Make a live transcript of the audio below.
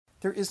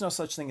there is no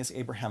such thing as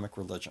Abrahamic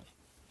religion.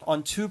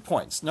 On 2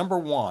 points. Number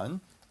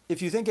one,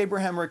 if you think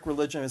Abrahamic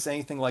religion is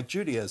anything like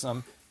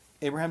Judaism,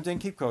 Abraham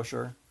didn't keep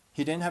kosher.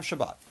 He didn't have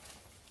Shabbat.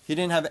 He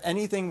didn't have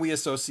anything we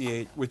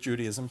associate with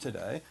Judaism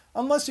today,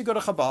 unless you go to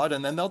Chabad,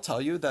 and then they'll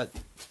tell you that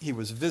he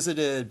was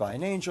visited by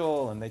an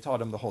angel, and they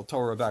taught him the whole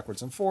Torah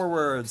backwards and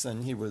forwards,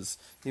 and he was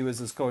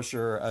as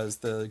kosher as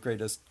the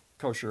greatest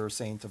kosher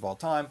saint of all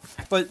time.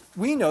 But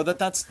we know that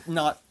that's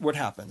not what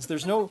happens.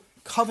 There's no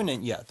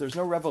covenant yet. There's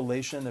no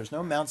revelation. There's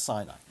no Mount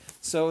Sinai.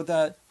 So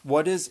that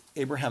what is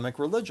Abrahamic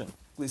religion?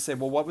 We say,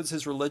 well, what was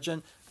his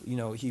religion?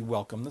 He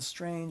welcomed the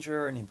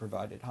stranger and he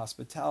provided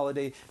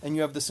hospitality. And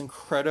you have this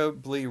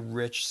incredibly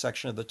rich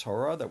section of the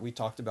Torah that we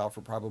talked about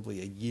for probably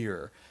a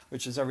year,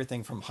 which is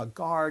everything from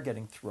Hagar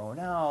getting thrown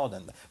out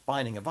and the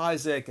binding of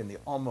Isaac and the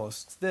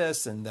almost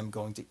this and them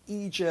going to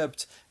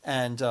Egypt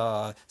and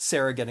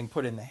Sarah getting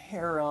put in the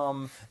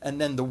harem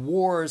and then the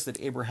wars that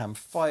Abraham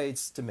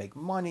fights to make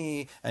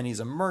money and he's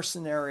a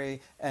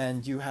mercenary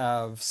and you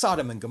have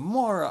Sodom and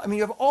Gomorrah. I mean,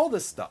 you have all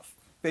this stuff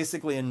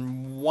basically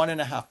in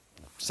 1.5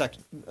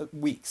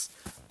 weeks.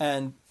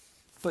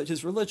 But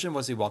his religion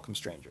was he welcomed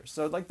strangers.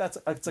 So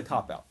it's a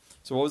cop-out.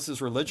 So what was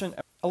his religion?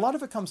 A lot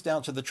of it comes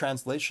down to the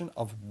translation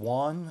of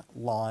one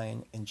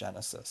line in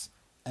Genesis.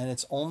 And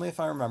it's only, if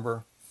I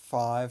remember,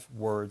 5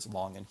 words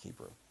long in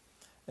Hebrew.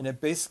 And it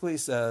basically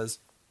says,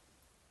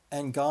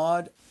 and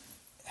God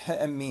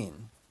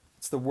ha'emin.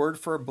 It's the word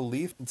for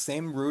belief, the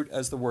same root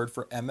as the word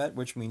for emet,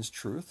 which means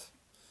truth.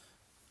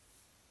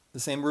 The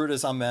same root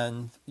as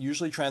amen,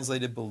 usually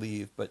translated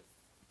believe, but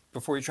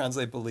before you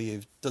translate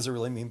believe, does it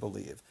really mean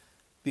believe?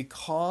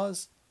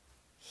 Because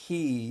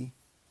he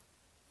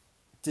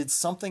did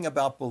something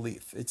about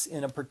belief. It's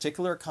in a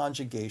particular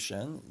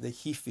conjugation, the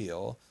he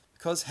feel,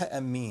 because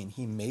ha'emin,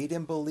 he made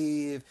him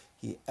believe,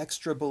 he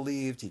extra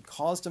believed, he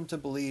caused him to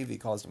believe, he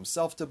caused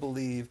himself to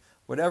believe,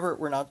 whatever,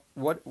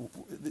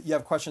 you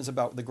have questions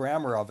about the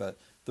grammar of it,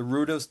 the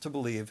root is to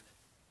believe,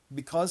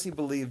 because he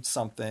believed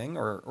something,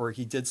 or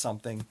he did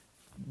something,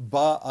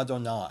 ba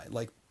Adonai,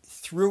 like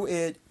through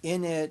it,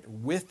 in it,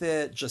 with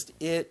it, just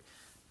it,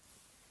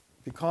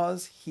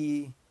 because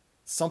he,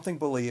 something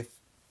belief,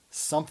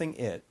 something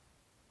it,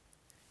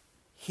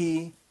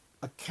 he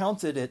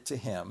accounted it to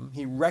him,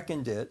 he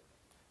reckoned it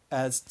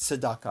as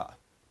tzedakah,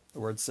 the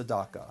word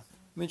tzedakah,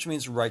 which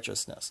means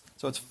righteousness.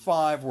 So it's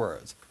 5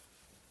 words.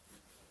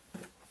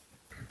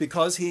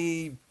 Because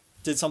he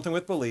did something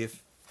with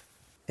belief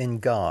in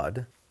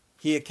God,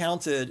 he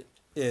accounted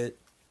it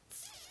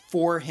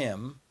for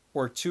him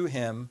or to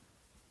him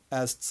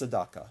as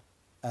tzedakah,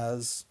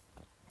 as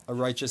a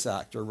righteous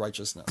act or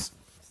righteousness.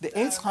 The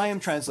Eitz Chaim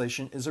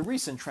translation is a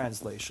recent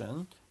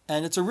translation,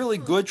 and it's a really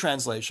good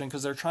translation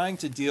because they're trying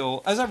to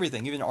deal, as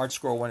everything, even Art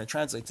Scroll when it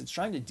translates, it's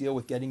trying to deal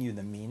with getting you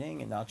the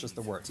meaning and not just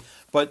the words.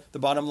 But the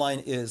bottom line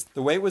is,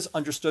 the way it was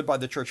understood by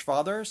the Church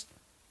Fathers,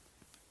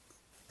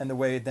 and the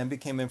way it then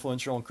became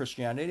influential in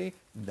Christianity,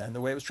 then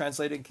the way it was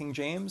translated in King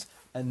James,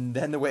 and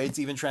then the way it's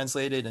even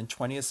translated in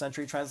 20th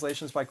century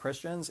translations by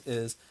Christians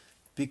is,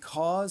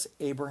 because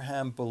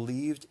Abraham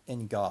believed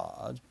in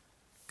God,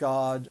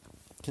 God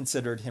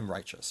considered him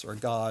righteous, or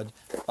God.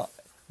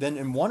 Then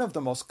in one of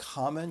the most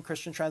common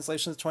Christian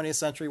translations of the 20th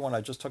century, one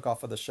I just took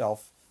off of the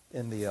shelf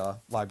in the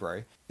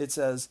library, it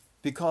says,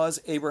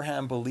 because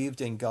Abraham believed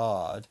in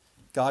God,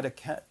 God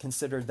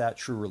considered that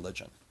true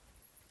religion.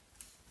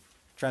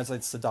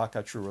 Translates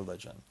tzedakah, true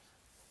religion.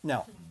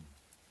 Now,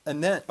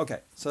 and then, okay,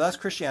 so that's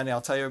Christianity.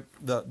 I'll tell you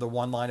the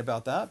one line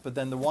about that. But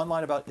then the one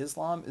line about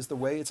Islam is the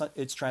way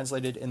it's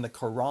translated in the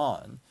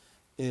Quran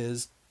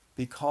is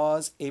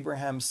because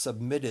Abraham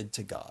submitted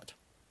to God.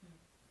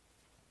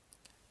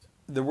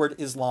 The word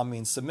Islam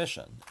means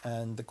submission.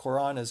 And the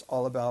Quran is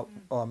all about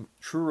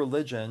true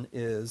religion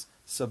is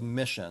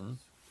submission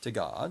to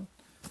God.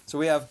 So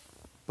we have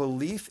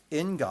belief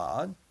in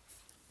God,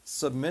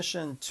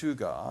 submission to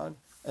God,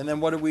 and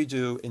then what do we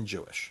do in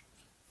Jewish?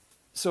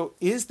 So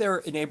is there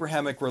an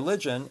Abrahamic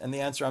religion? And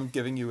the answer I'm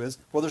giving you is,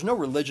 well, there's no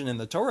religion in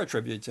the Torah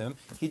attributed to him.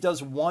 He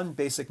does one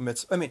basic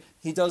mitzvah. I mean,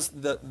 he does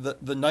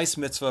the nice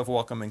mitzvah of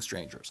welcoming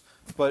strangers.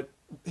 But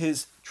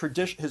his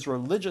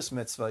religious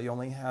mitzvah, he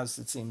only has,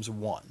 it seems,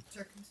 one.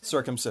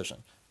 Circumcision.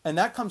 And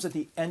that comes at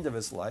the end of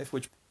his life,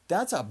 which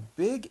that's a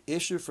big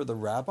issue for the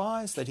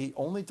rabbis, that he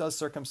only does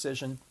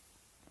circumcision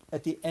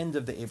at the end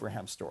of the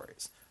Abraham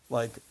stories.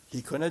 Like,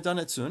 he couldn't have done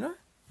it sooner?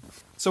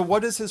 So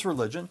what is his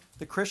religion?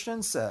 The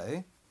Christians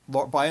say,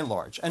 by and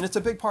large, and it's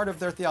a big part of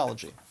their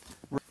theology,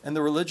 and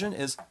the religion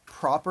is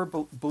proper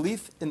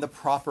belief in the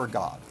proper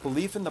God,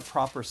 belief in the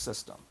proper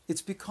system.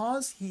 It's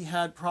because he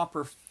had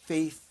proper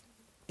faith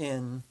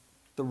in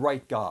the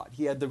right God.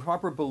 He had the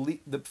proper belief.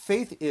 The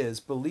faith is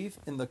belief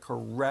in the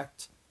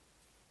correct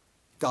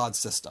God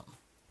system.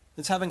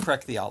 It's having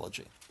correct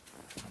theology.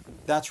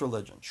 That's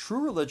religion.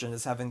 True religion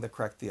is having the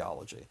correct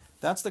theology.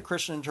 That's the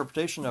Christian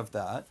interpretation of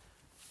that.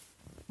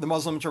 The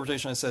Muslim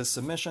interpretation says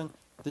submission.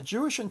 The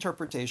Jewish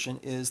interpretation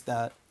is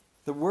that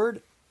the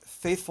word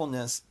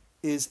faithfulness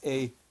is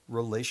a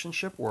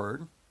relationship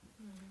word.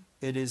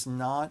 It is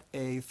not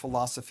a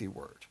philosophy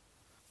word.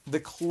 the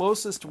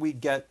closest we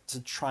get to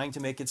trying to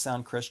make it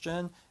sound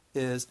Christian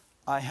is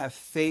I have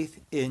faith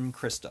in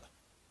Krista.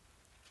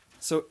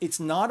 So it's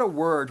not a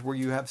word where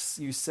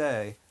you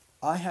say,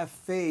 I have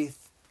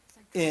faith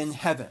in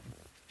heaven.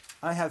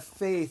 I have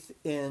faith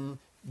in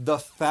the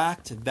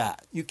fact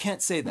that. You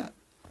can't say that.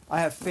 I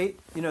have faith,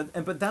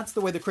 but that's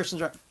the way the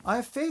Christians are. I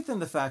have faith in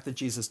the fact that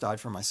Jesus died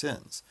for my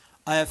sins.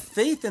 I have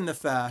faith in the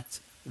fact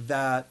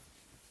that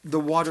the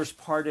waters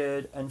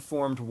parted and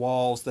formed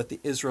walls that the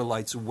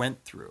Israelites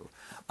went through.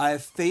 I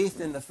have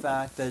faith in the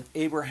fact that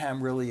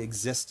Abraham really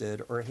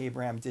existed or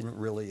Abraham didn't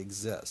really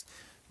exist.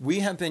 We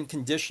have been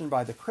conditioned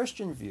by the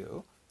Christian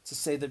view to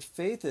say that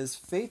faith is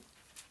faith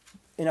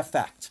in a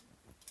fact.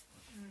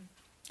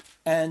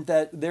 And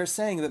that they're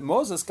saying that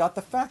Moses got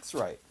the facts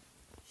right.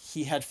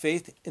 He had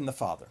faith in the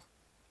Father.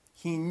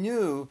 He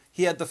knew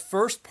he had the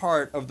first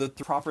part of the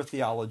proper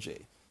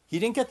theology. He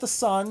didn't get the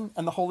Son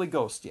and the Holy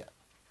Ghost yet.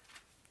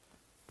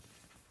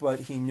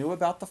 But he knew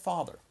about the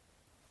Father.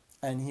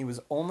 And he was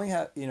only,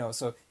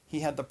 so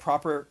he had the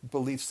proper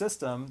belief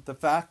system, the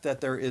fact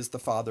that there is the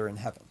Father in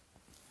heaven.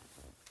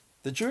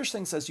 The Jewish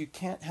thing says you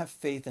can't have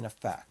faith in a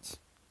fact.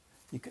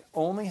 You can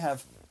only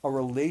have a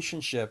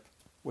relationship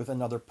with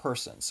another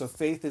person. So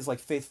faith is like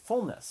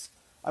faithfulness.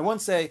 I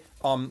once say,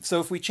 so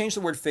if we change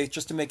the word faith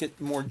just to make it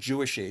more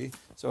Jewishy,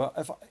 so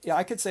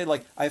I could say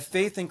like, I have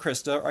faith in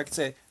Krista, or I could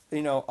say,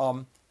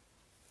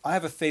 I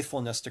have a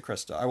faithfulness to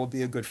Krista. I will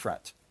be a good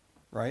friend,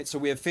 right? So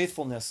we have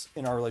faithfulness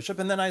in our relationship.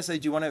 And then I say,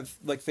 do you want to have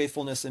like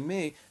faithfulness in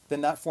me?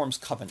 Then that forms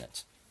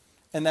covenant.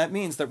 And that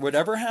means that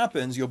whatever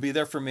happens, you'll be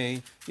there for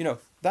me.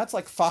 That's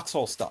like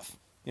foxhole stuff.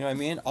 You know what I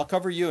mean? I'll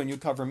cover you and you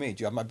cover me.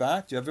 Do you have my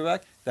back? Do you have your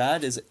back?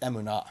 That is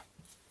emunah,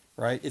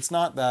 right? It's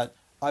not that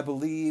I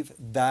believe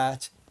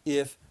that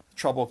if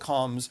trouble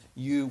comes,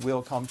 you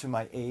will come to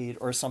my aid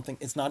or something.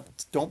 It's not,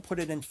 don't put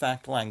it in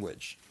fact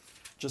language.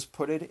 Just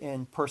put it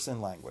in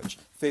person language.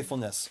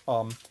 Faithfulness.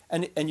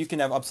 And you can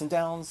have ups and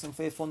downs in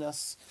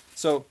faithfulness.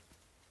 So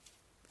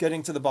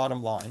getting to the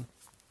bottom line,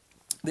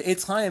 the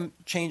Eitz Chaim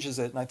changes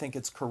it, and I think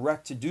it's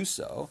correct to do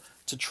so,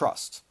 to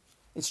trust.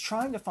 It's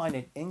trying to find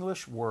an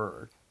English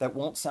word that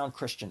won't sound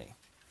Christian-y.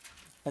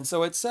 And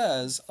so it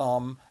says,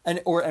 and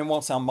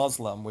won't sound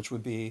Muslim, which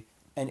would be,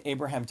 and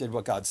Abraham did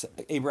what God said.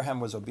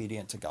 Abraham was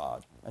obedient to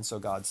God, and so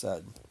God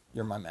said,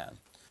 "You're my man."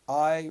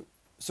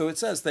 So it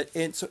says that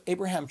so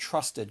Abraham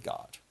trusted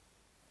God,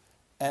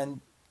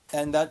 and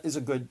that is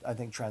a good, I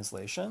think,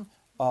 translation.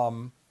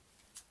 And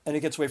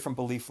it gets away from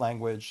belief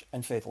language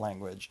and faith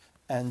language.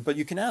 But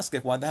you can ask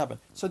why that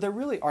happened. So there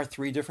really are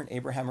three different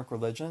Abrahamic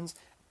religions,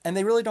 and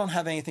they really don't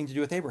have anything to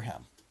do with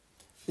Abraham.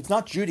 It's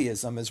not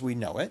Judaism as we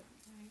know it,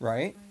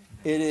 right?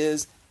 It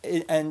is,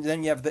 and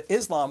then you have the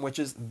Islam, which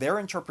is their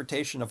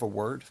interpretation of a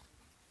word.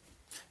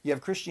 You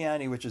have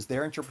Christianity, which is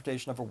their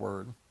interpretation of a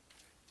word.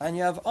 And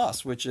you have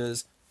us, which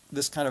is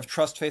this kind of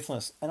trust,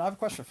 faithfulness. And I have a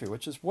question for you,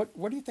 which is, what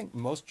do you think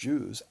most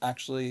Jews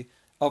actually,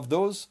 of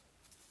those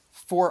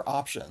four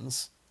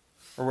options,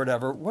 or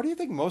whatever, what do you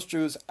think most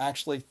Jews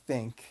actually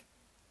think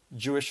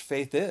Jewish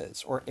faith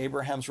is, or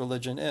Abraham's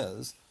religion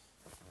is?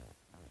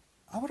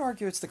 I would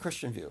argue it's the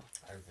Christian view.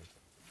 I would think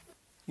so.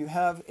 You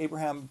have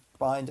Abraham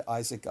bind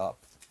Isaac up.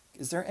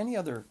 Is there any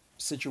other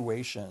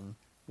situation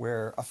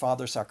where a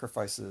father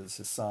sacrifices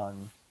his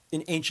son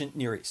in ancient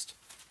Near East?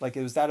 Like,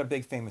 was that a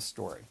big famous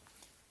story?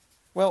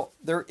 Well,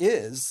 there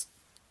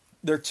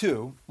are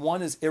two.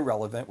 One is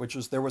irrelevant, which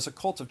was there was a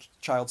cult of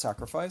child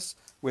sacrifice,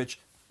 which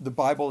the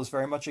Bible is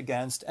very much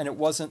against, and it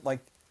wasn't like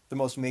the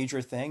most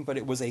major thing, but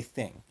it was a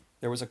thing.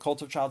 There was a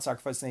cult of child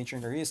sacrifice in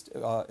ancient Near East.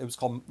 It was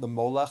called the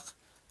Molech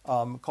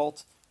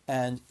cult,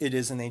 and it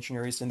is in ancient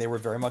Near East, and they were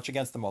very much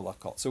against the Molech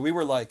cult. So we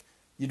were like,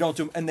 you don't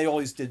do, and they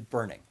always did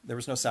burning. There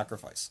was no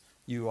sacrifice.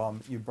 You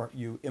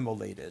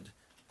immolated,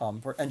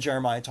 and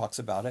Jeremiah talks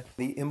about it.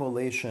 The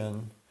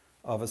immolation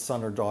of a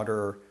son or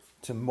daughter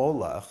to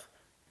Molech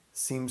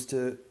seems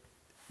to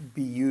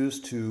be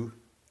used to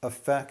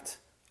affect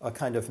a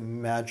kind of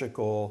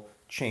magical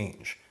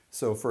change.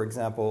 So, for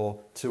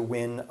example, to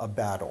win a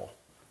battle,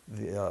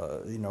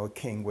 a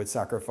king would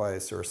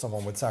sacrifice, or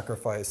someone would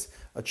sacrifice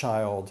a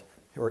child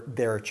or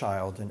their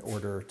child in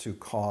order to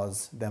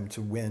cause them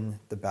to win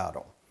the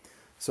battle.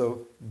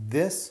 So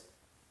this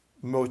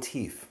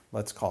motif,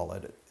 let's call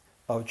it,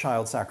 of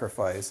child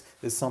sacrifice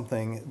is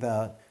something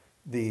that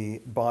the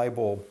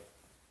Bible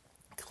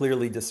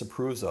clearly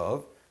disapproves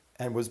of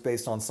and was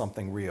based on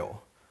something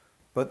real.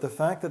 But the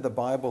fact that the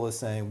Bible is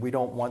saying we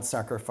don't want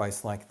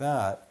sacrifice like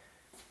that,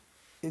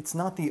 it's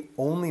not the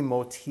only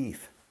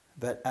motif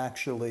that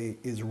actually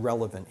is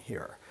relevant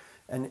here.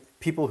 And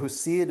people who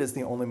see it as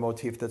the only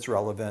motif that's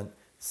relevant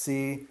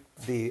see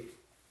the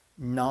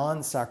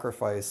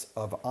non-sacrifice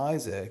of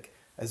Isaac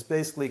as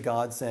basically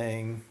God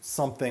saying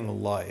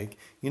something like,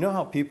 you know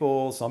how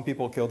some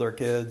people kill their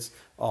kids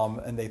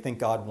and they think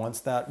God wants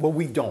that? Well,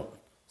 we don't.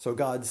 So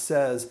God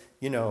says,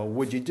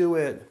 would you do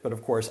it? But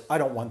of course, I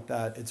don't want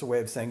that. It's a way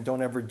of saying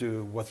don't ever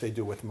do what they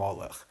do with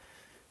Molech.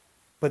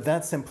 But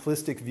that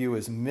simplistic view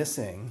is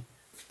missing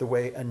the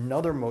way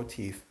another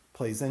motif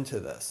plays into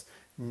this,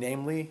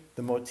 namely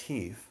the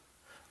motif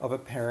of a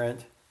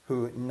parent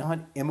who not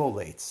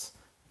immolates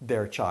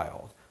their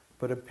child,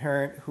 but a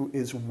parent who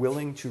is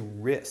willing to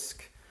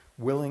risk,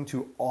 willing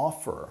to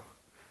offer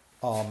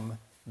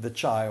the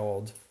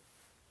child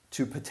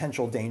to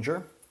potential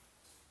danger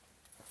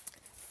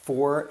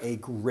for a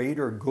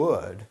greater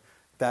good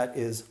that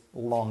is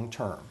long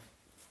term.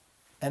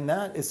 And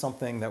that is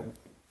something that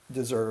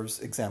deserves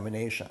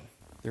examination.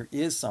 There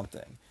is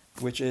something,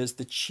 which is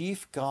the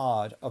chief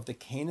god of the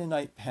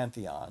Canaanite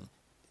pantheon.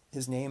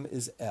 His name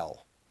is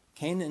El.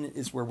 Canaan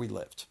is where we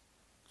lived.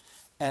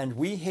 And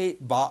we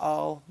hate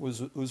Baal,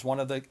 who's one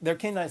of their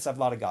Canaanites have a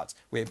lot of gods.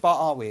 We hate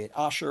Baal, we hate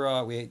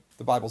Asherah, we hate,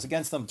 the Bible's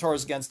against them, the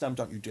Torah's against them,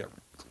 don't you dare.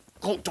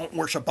 Don't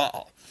worship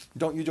Baal.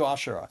 Don't you do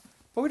Asherah.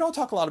 But we don't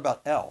talk a lot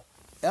about El.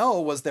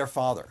 El was their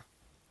father.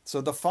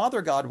 So the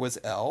father god was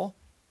El,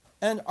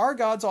 and our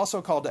god's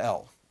also called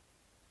El.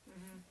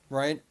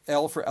 Right?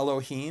 El for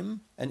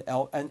Elohim, and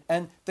El,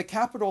 and the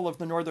capital of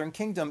the northern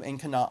kingdom in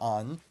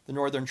Canaan, the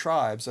northern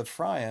tribes of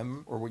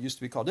Ephraim, or what used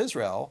to be called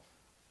Israel,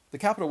 the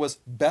capital was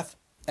Beth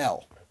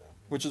El,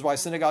 which is why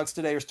synagogues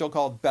today are still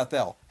called Beth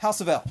El,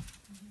 House of El.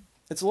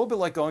 It's a little bit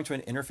like going to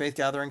an interfaith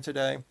gathering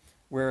today,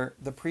 where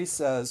the priest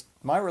says,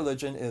 my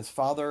religion is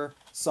Father,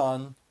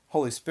 Son,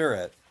 Holy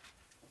Spirit.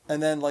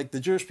 And then like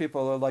the Jewish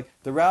people are like,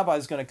 the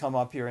rabbi's going to come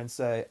up here and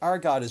say, our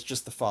God is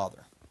just the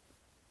Father.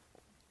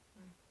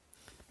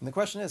 And the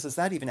question is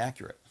that even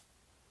accurate?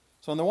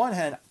 So on the one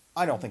hand,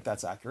 I don't think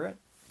that's accurate,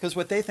 because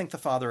what they think the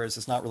Father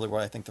is not really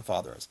what I think the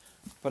Father is.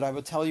 But I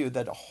would tell you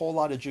that a whole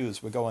lot of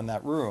Jews would go in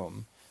that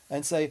room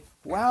and say,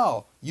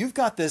 wow, you've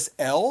got this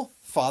El,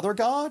 Father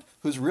God,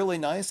 who's really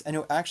nice, and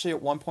who actually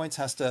at one point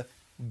has to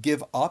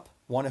give up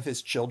one of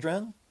his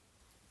children.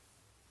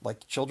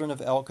 Like children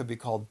of El could be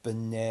called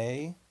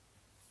B'nai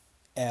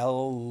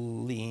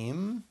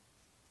Elim,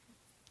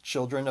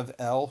 children of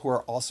El who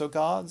are also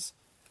gods.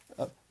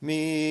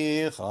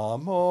 Mi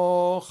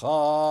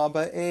chamocha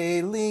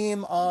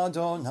ba'elim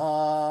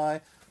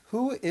Adonai.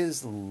 Who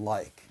is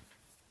like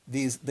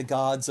the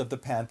gods of the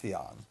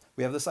pantheon?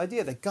 We have this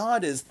idea that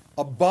God is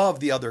above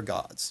the other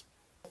gods.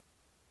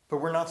 But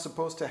we're not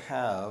supposed to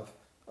have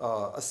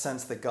a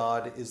sense that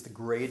God is the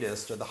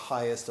greatest or the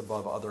highest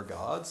above other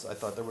gods. I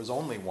thought there was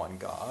only one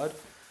God.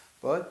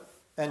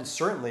 And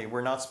certainly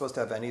we're not supposed to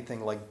have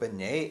anything like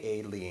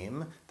B'nai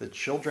Elim, the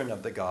children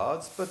of the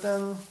gods. But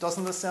then,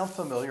 doesn't this sound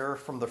familiar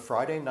from the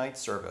Friday night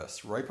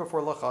service? Right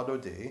before Lecha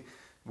Dodi,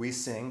 we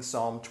sing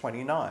Psalm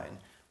 29.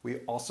 We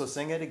also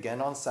sing it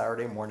again on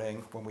Saturday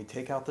morning when we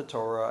take out the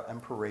Torah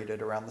and parade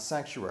it around the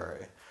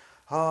sanctuary.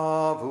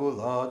 Havul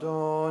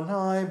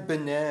Adonai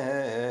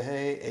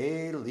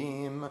b'nei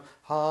Elim,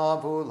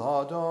 Havul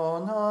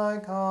Adonai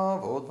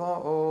kavod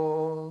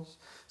va'oz.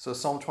 So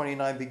Psalm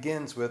 29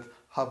 begins with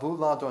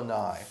Havul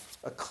Adonai,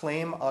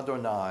 acclaim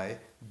Adonai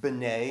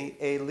b'nei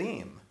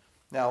Elim.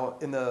 Now,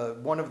 in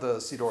one of the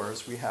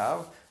Sidors we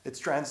have, it's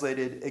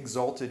translated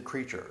exalted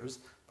creatures,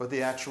 but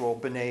the actual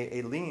B'nai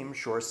Elim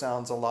sure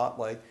sounds a lot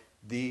like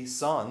the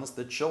sons,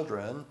 the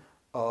children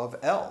of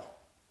El.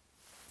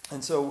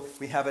 And so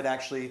we have it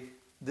actually,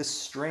 this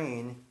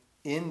strain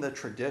in the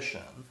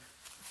tradition,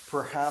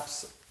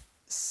 perhaps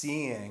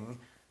seeing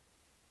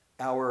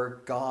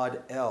our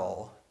God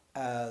El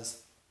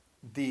as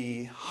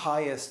the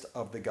highest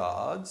of the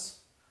gods,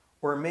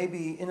 or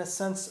maybe in a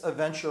sense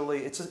eventually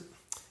it's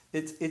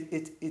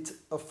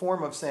a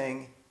form of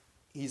saying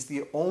he's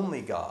the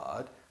only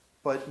God,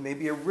 but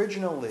maybe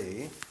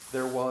originally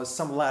there was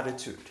some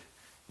latitude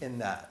in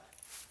that.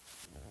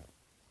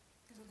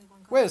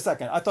 Wait a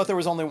second, I thought there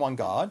was only one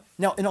God.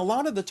 Now, in a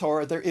lot of the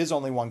Torah, there is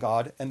only one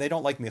God, and they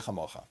don't like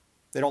Michamocha.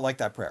 They don't like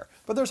that prayer.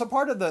 But there's a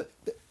part of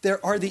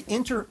there are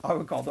I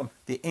would call them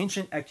the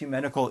ancient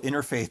ecumenical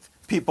interfaith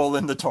people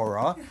in the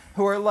Torah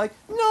who are like,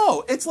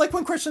 no, it's like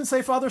when Christians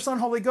say Father, Son,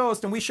 Holy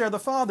Ghost, and we share the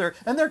Father,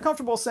 and they're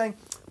comfortable saying,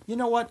 you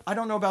know what, I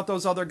don't know about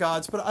those other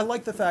gods, but I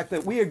like the fact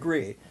that we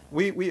agree.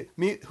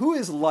 Who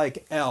is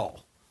like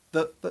El,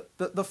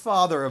 the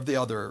father of the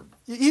other?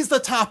 He's the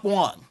top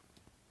one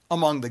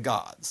among the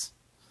gods.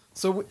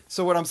 So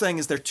what I'm saying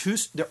is there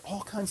are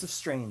all kinds of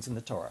strains in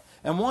the Torah.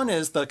 And one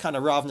is the kind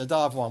of Rav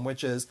Nadav one,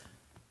 which is,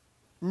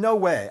 no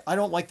way, I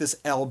don't like this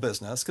El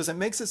business, because it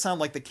makes it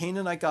sound like the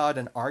Canaanite God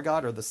and our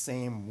God are the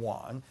same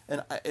one.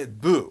 And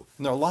boo.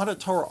 And there are a lot of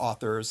Torah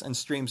authors and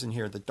streams in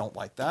here that don't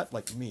like that,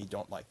 like me,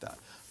 don't like that.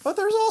 But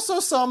there's also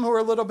some who are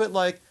a little bit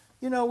like,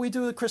 we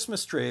do the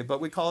Christmas tree,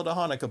 but we call it a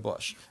Hanukkah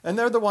bush. And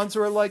they're the ones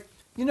who are like,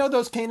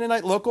 those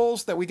Canaanite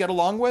locals that we get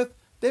along with?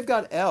 They've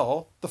got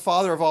El, the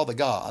father of all the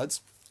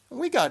gods. And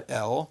we got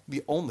El,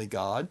 the only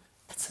God.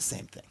 It's the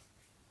same thing.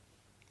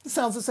 It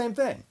sounds the same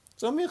thing.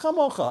 So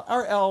Michamocha,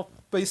 our El,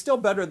 but he's still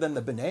better than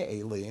the B'nai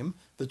Elim,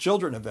 the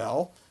children of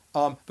El.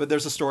 But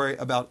there's a story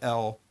about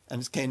El and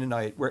his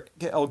Canaanite where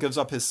El gives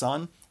up his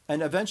son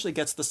and eventually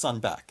gets the son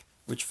back,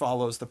 which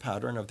follows the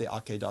pattern of the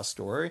Akedah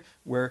story,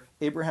 where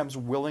Abraham's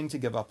willing to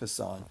give up his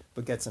son,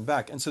 but gets him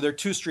back. And so there are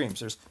two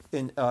streams.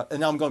 And now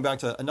I'm going back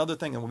to another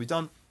thing, and we'll be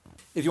done.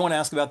 If you want to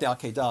ask about the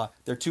Akedah,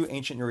 there are two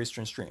ancient Near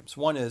Eastern streams.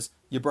 One is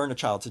you burn a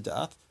child to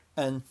death,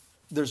 and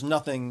there's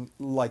nothing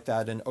like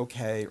that in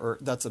okay or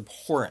that's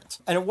abhorrent.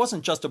 And it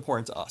wasn't just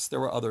abhorrent to us. There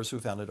were others who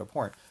found it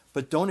abhorrent.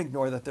 But don't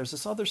ignore that there's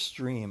this other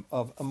stream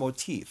of a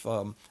motif,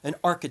 an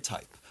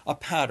archetype, a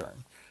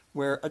pattern,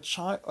 where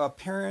a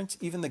parent,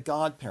 even the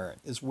godparent,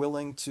 is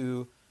willing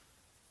to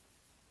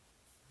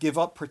give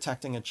up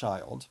protecting a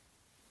child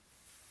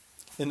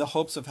in the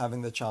hopes of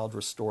having the child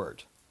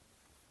restored,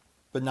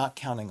 but not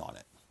counting on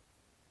it.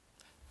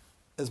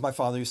 As my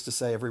father used to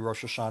say every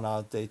Rosh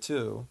Hashanah day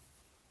 2,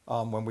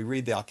 when we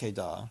read the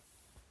Akedah,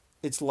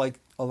 it's like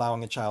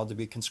allowing a child to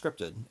be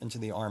conscripted into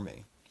the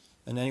army.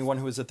 And anyone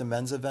who was at the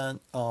men's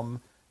event,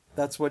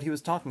 that's what he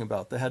was talking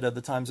about. The head of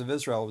the Times of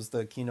Israel was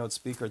the keynote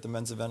speaker at the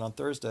men's event on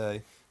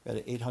Thursday. We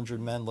had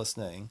 800 men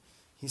listening.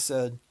 He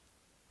said,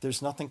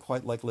 there's nothing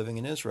quite like living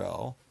in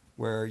Israel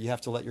where you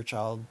have to let your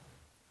child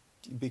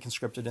be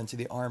conscripted into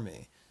the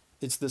army.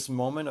 It's this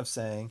moment of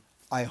saying,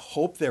 I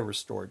hope they're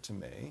restored to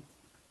me,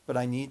 but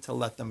I need to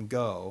let them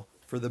go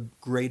for the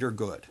greater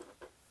good.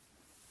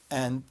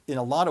 And in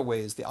a lot of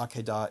ways, the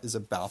Akedah is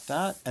about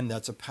that, and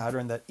that's a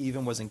pattern that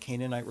even was in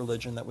Canaanite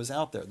religion that was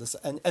out there.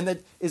 And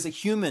that is a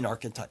human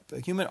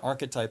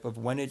archetype of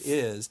when it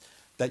is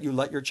that you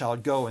let your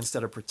child go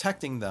instead of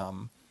protecting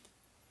them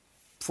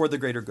for the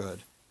greater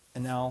good.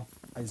 And now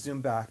I zoom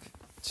back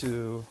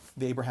to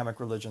the Abrahamic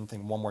religion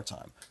thing one more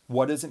time.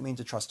 What does it mean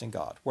to trust in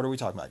God? What are we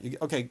talking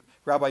about? Okay,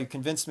 Rabbi, you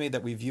convinced me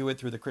that we view it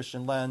through the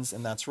Christian lens,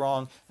 and that's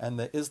wrong. And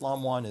the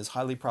Islam one is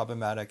highly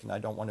problematic, and I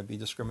don't want to be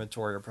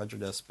discriminatory or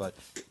prejudiced, but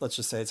let's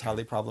just say it's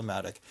highly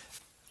problematic.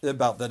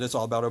 About that it's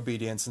all about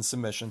obedience and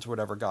submission to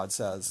whatever God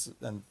says,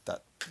 and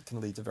that can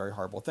lead to very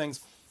horrible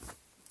things.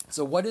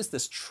 So what is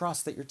this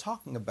trust that you're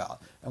talking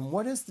about? And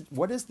what do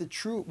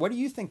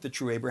you think the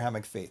true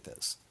Abrahamic faith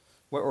is?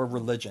 Or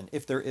religion,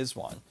 if there is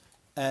one?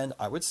 And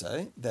I would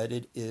say that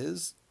it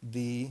is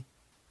the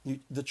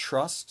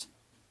trust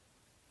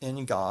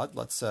in God,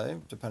 let's say,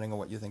 depending on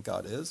what you think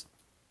God is,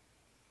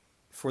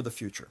 for the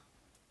future.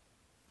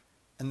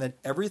 And that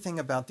everything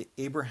about the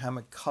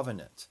Abrahamic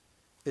covenant,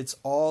 it's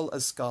all,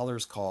 as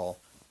scholars call,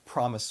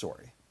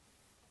 promissory,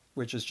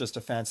 which is just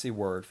a fancy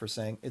word for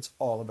saying it's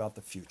all about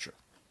the future.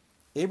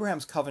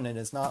 Abraham's covenant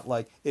is not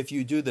like, if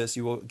you do this,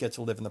 you will get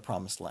to live in the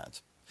promised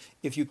land.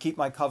 If you keep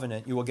my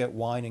covenant, you will get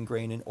wine and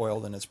grain and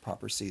oil in its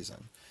proper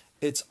season.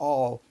 It's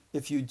all,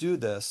 if you do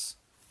this,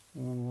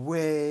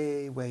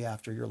 way, way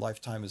after your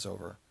lifetime is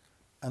over,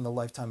 and the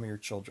lifetime of your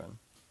children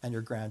and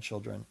your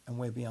grandchildren, and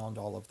way beyond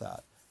all of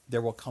that,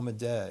 there will come a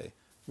day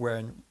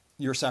when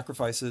your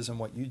sacrifices and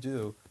what you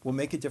do will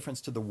make a difference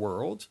to the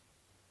world,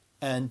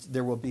 and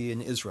there will be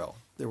an Israel,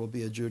 there will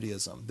be a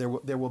Judaism,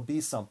 there will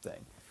be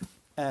something.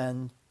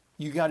 And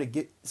you got to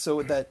get,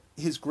 so that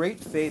his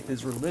great faith,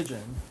 his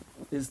religion,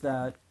 is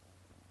that,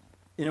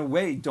 in a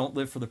way, don't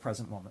live for the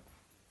present moment.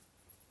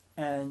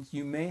 And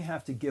you may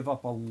have to give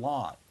up a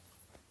lot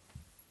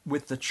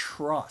with the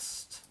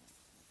trust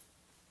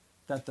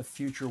that the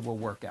future will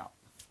work out.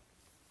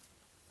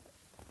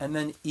 And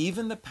then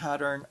even the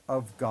pattern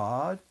of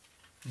God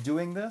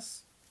doing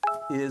this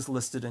is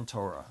listed in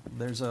Torah.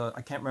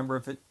 I can't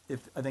remember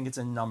if I think it's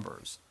in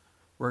Numbers,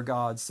 where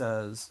God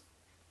says,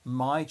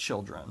 my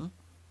children,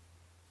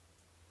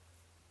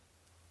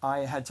 I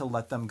had to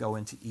let them go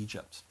into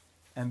Egypt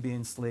and be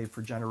enslaved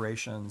for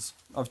generations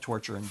of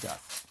torture and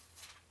death,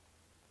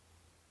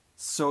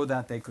 so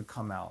that they could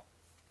come out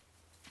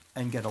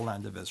and get a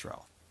land of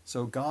Israel.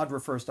 So God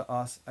refers to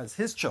us as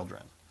his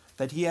children,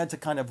 that he had to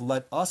kind of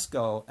let us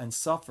go and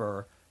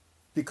suffer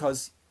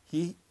because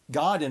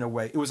God, in a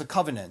way, it was a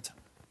covenant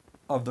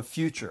of the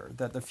future,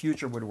 that the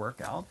future would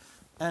work out.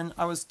 And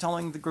I was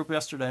telling the group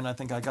yesterday, and I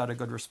think I got a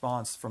good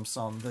response from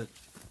some, that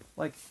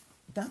like,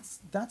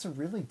 that's a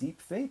really deep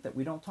faith that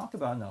we don't talk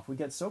about enough. We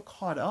get so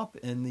caught up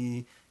in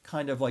the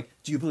kind of like,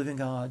 do you believe in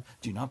God?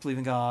 Do you not believe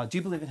in God? Do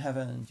you believe in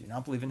heaven? Do you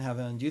not believe in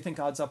heaven? Do you think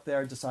God's up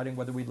there deciding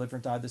whether we live or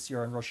die this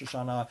year on Rosh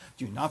Hashanah?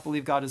 Do you not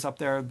believe God is up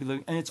there?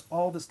 And it's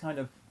all this kind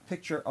of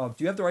picture of,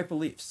 do you have the right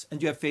beliefs? And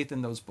do you have faith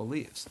in those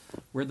beliefs?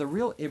 Where the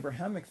real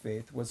Abrahamic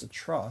faith was a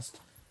trust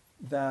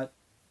that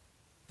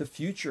the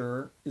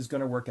future is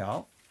going to work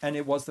out. And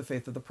it was the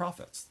faith of the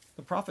prophets.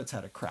 The prophets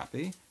had it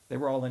crappy. They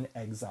were all in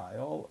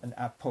exile and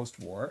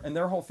post-war. And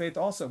their whole faith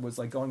also was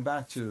like going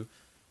back to,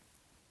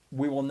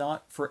 we will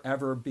not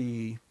forever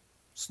be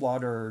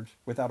slaughtered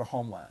without a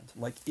homeland.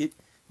 Like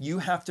you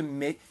have to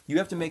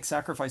make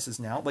sacrifices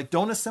now. Like,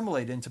 don't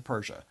assimilate into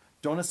Persia.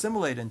 Don't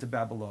assimilate into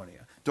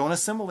Babylonia. Don't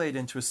assimilate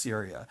into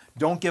Assyria.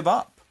 Don't give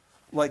up.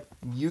 Like,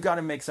 you got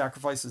to make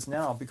sacrifices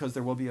now, because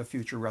there will be a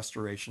future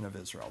restoration of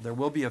Israel. There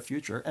will be a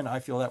future, and I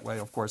feel that way,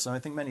 of course, and I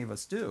think many of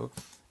us do,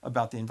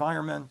 about the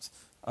environment,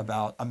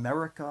 about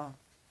America,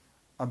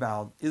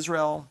 about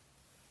Israel,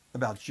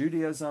 about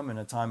Judaism in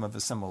a time of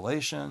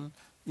assimilation.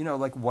 You know,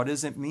 like, what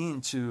does it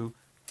mean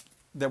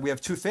that we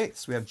have two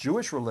faiths? We have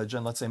Jewish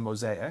religion, let's say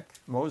Mosaic,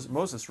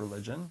 Moses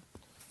religion,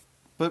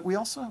 but we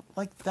also,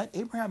 like, that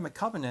Abrahamic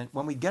covenant,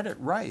 when we get it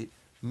right,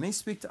 may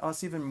speak to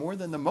us even more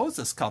than the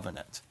Moses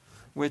covenant,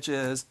 which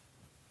is,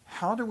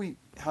 how do we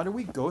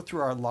go through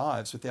our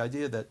lives with the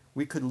idea that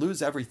we could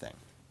lose everything?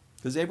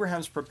 Because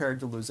Abraham's prepared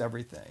to lose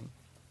everything.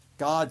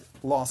 God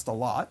lost a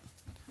lot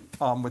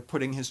with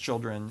putting his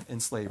children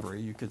in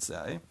slavery, you could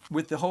say,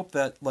 with the hope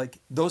that like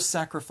those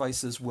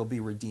sacrifices will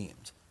be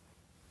redeemed.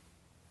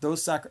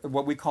 Those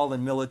what we call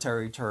in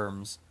military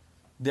terms,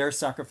 their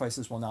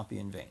sacrifices will not be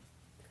in vain.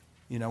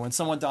 You know, when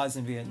someone dies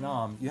in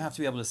Vietnam, you have to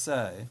be able to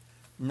say,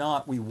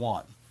 not we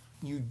won.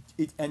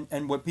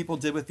 And what people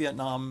did with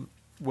Vietnam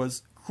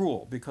was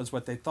cruel, because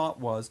what they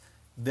thought was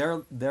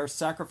their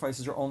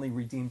sacrifices are only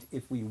redeemed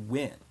if we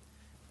win.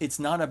 It's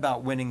not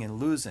about winning and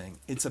losing.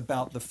 It's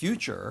about the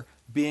future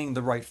being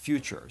the right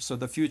future. So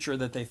the future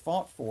that they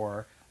fought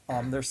for,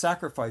 their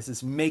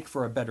sacrifices make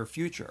for a better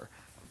future.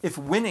 If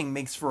winning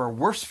makes for a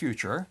worse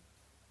future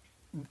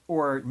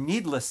or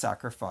needless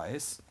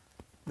sacrifice,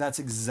 that's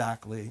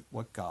exactly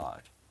what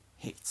God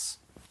hates.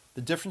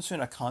 The difference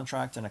between a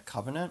contract and a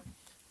covenant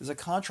is a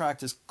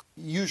contract is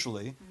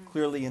usually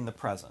clearly in the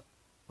present,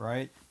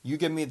 right? You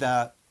give me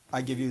that,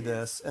 I give you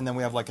this, and then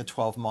we have like a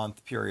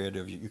 12-month period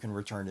of you can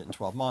return it in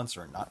 12 months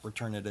or not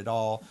return it at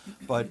all.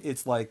 But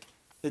it's like,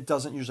 it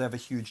doesn't usually have a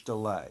huge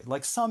delay.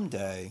 Like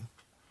someday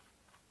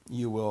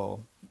you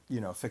will,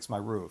 fix my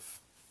roof,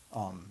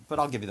 but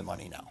I'll give you the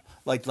money now.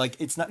 Like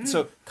it's not,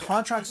 so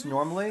contracts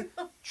normally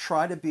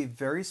try to be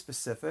very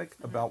specific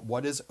about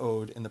what is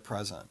owed in the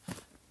present.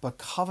 But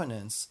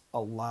covenants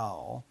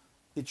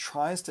it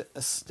tries to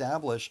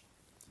establish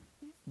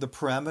the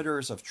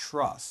parameters of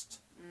trust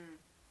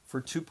for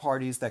two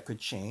parties that could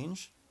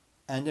change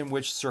and in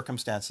which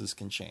circumstances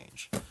can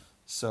change.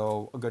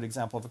 So a good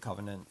example of a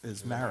covenant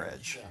is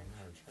marriage.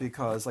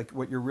 Because like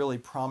what you're really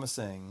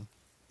promising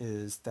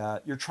is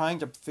that you're trying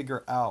to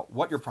figure out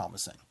what you're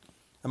promising.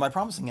 Am I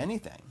promising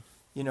anything?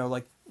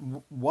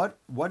 What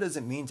does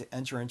it mean to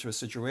enter into a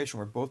situation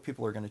where both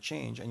people are going to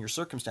change and your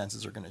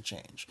circumstances are going to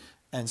change?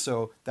 And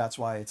so that's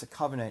why it's a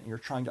covenant, and you're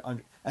trying to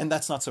and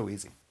that's not so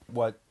easy.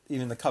 What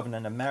even the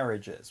covenant of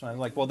marriage is. And I'm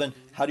like, well, then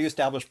how do you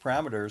establish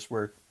parameters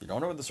where you don't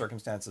know what the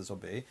circumstances will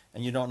be,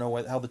 and you don't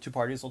know how the two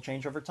parties will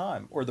change over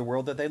time, or the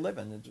world that they live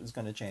in is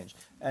going to change?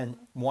 And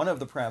one of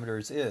the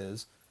parameters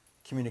is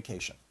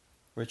communication,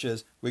 which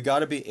is we got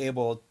to be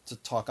able to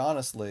talk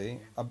honestly,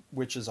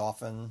 which is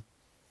often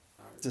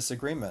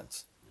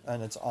disagreement.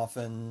 And it's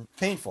often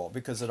painful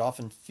because it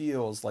often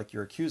feels like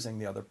you're accusing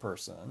the other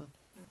person,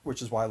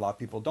 which is why a lot of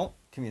people don't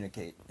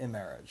communicate in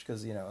marriage,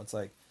 because it's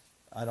like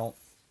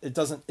it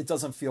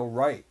doesn't feel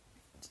right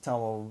to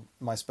tell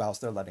my spouse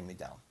they're letting me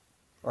down,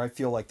 or I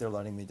feel like they're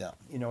letting me down.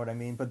 You know what I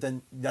mean? But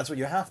then that's what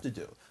you have to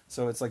do.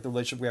 So it's like the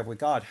relationship we have with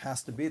God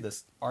has to be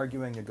this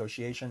arguing,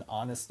 negotiation,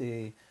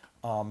 honesty,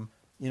 and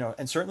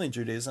certainly in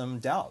Judaism,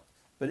 doubt.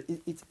 But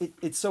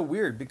it's so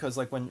weird because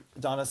like when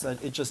Donna said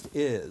it just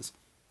is.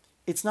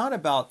 It's not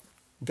about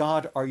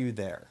God, are you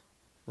there,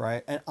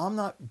 right? And I'm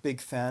not a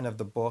big fan of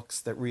the books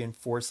that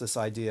reinforce this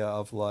idea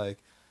of like,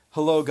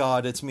 hello,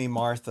 God, it's me,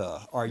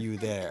 Martha, are you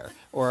there?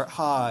 Or,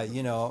 hi,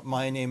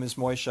 my name is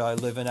Moishe, I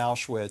live in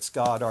Auschwitz,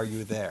 God, are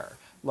you there?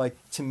 Like,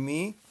 to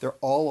me, they're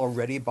all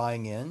already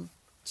buying in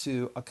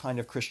to a kind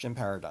of Christian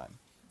paradigm.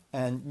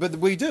 But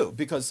we do,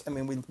 because,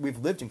 we've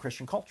lived in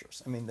Christian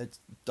cultures. It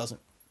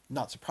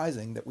not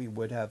surprising that we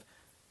would have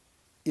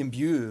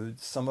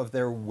imbued some of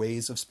their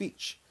ways of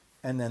speech.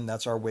 And then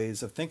that's our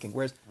ways of thinking.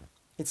 Whereas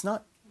it's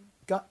not,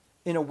 God,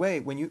 in a way,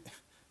 when you,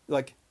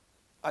 like,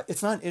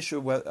 it's not an issue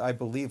whether I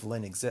believe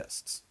Lynn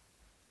exists,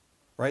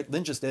 right?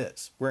 Lynn just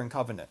is. We're in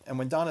covenant. And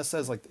when Donna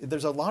says, like,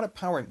 there's a lot of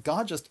power in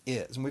God just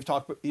is. And we've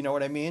talked, you know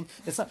what I mean?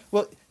 It's not,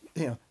 well,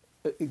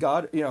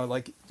 God,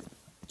 like,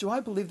 do I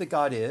believe that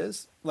God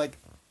is? Like,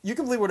 you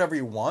can believe whatever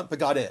you want, but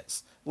God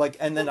is. Like,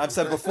 and then I've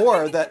said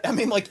before that,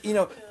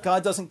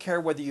 God doesn't care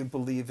whether you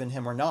believe in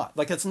him or not.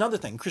 Like, that's another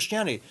thing.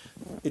 Christianity,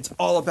 it's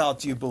all about,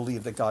 do you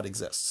believe that God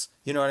exists?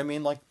 You know what I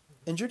mean? Like,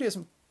 in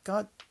Judaism,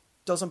 God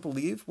doesn't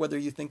believe whether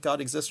you think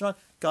God exists or not.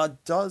 God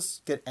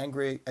does get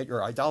angry at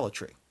your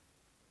idolatry,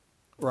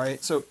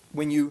 right? So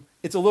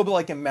it's a little bit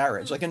like in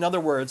marriage. Like, in other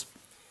words,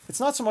 it's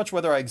not so much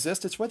whether I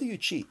exist, it's whether you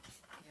cheat.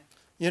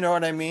 You know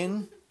what I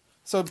mean?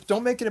 So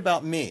don't make it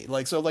about me.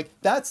 Like, so like,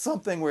 that's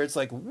something where it's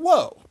like,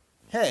 whoa.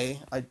 Hey,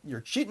 you're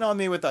cheating on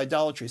me with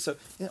idolatry. So,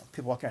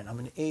 people walk around, I'm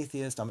an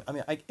atheist.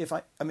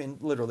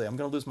 Literally, I'm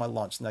going to lose my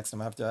lunch next time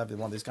I have to have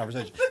one of these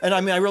conversations. And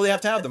I really have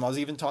to have them. I was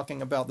even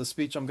talking about the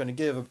speech I'm going to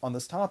give on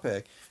this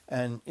topic.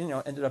 And,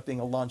 ended up being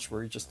a lunch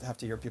where you just have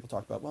to hear people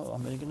talk about, well,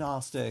 I'm an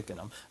agnostic and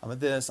I'm a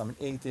this, I'm an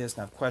atheist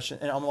and I have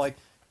questions. And I'm like,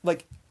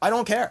 I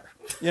don't care.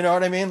 You know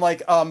what I mean?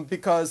 Like,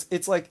 because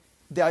it's like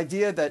the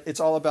idea that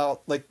it's all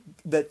about like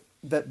that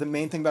the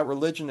main thing about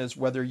religion is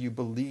whether you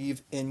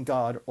believe in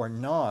God or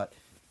not.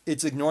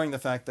 It's ignoring the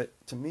fact that,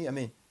 to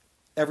me,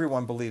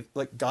 everyone believes,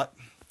 like God,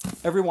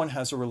 everyone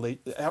has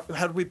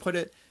how do we put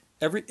it?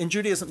 In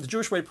Judaism, the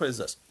Jewish way to put it is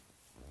this: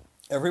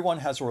 everyone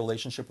has a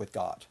relationship with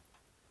God,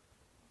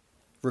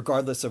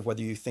 regardless of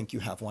whether you think you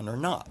have one or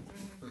not.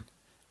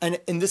 And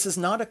this is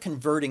not a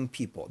converting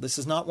people. This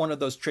is not one of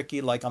those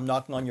tricky, like, I'm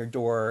knocking on your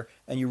door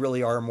and you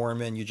really are a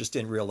Mormon, you just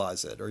didn't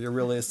realize it, or you're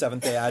really a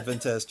Seventh-day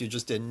Adventist, you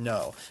just didn't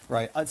know,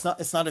 right? It's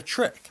not a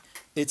trick.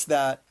 It's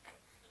that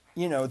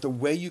the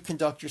way you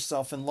conduct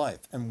yourself in life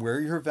and where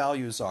your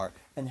values are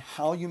and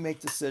how you make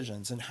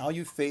decisions and how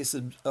you face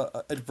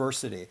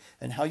adversity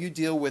and how you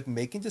deal with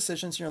making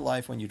decisions in your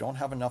life when you don't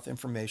have enough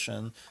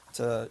information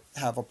to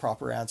have a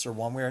proper answer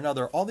one way or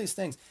another, all these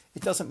things,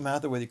 it doesn't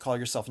matter whether you call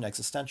yourself an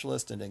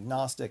existentialist, an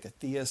agnostic, a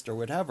theist, or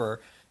whatever.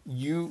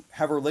 You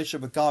have a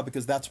relationship with God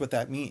because that's what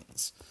that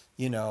means.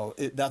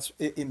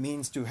 It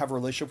means to have a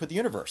relationship with the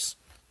universe.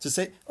 To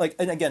say, like,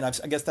 and again, I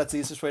guess that's the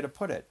easiest way to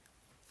put it.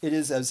 It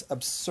is as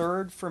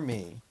absurd for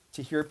me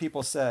to hear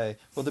people say,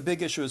 well, the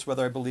big issue is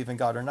whether I believe in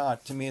God or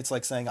not. To me, it's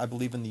like saying I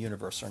believe in the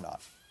universe or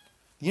not.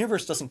 The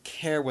universe doesn't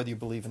care whether you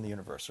believe in the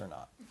universe or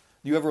not.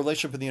 You have a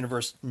relationship with the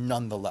universe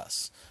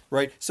nonetheless,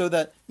 right? So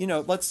that,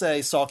 let's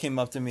say Saul came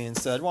up to me and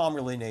said, well, I'm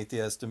really an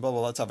atheist and blah,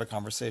 blah, let's have a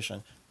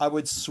conversation. I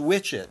would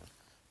switch it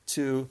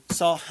to,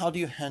 Saul, how do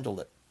you handle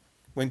it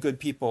when good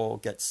people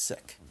get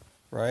sick?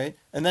 Right?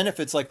 And then if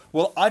it's like,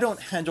 well, I don't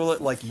handle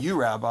it like you,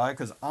 Rabbi,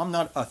 because I'm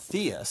not a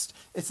theist.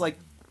 It's like,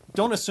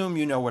 don't assume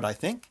you know what I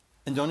think,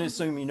 and don't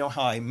assume you know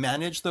how I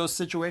manage those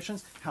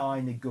situations, how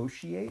I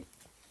negotiate,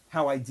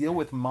 how I deal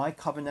with my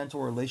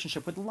covenantal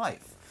relationship with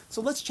life.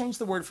 So let's change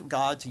the word from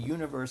God to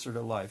universe or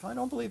to life. I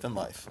don't believe in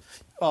life.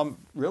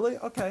 Really?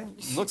 Okay.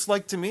 Looks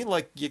like to me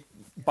like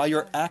by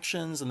your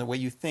actions and the way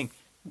you think,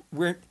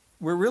 we're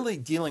really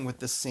dealing with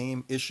the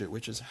same issue,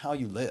 which is how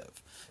you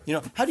live.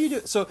 How do you do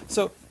it?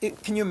 So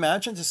can you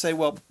imagine to say,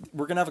 well,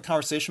 we're going to have a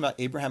conversation about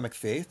Abrahamic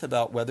faith,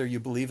 about whether you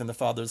believe in the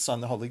Father, the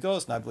Son, the Holy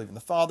Ghost, and I believe in the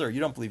Father, or you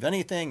don't believe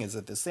anything. Is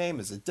it the same?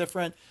 Is it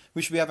different?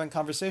 We should be having a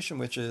conversation,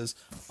 which is,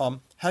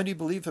 how do you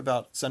believe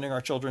about sending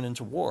our children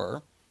into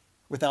war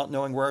without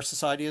knowing where our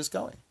society is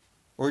going?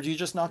 Or do you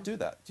just not do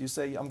that? Do you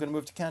say, I'm going to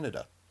move to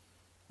Canada?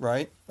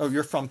 Right? Oh,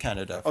 you're from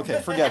Canada.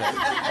 Okay, forget it.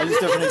 I just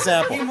give an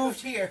example. He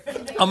moved here.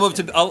 I'll move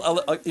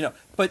to,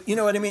 but you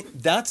know what I mean?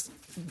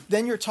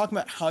 Then you're talking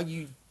about how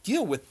you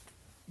deal with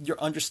your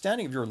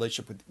understanding of your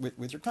relationship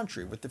with your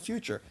country, with the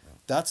future.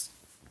 That's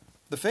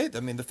the faith. I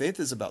mean, the faith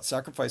is about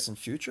sacrifice and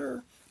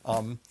future.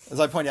 As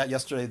I pointed out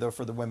yesterday, though,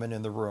 for the women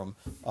in the room,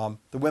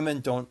 the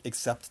women don't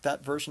accept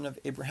that version of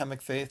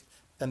Abrahamic faith.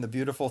 And the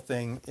beautiful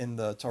thing in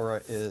the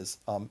Torah is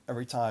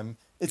every time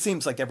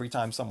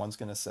someone's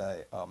going to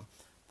say,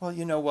 well,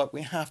 you know what,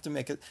 we have to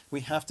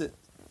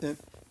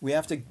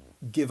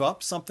give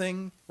up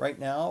something right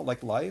now,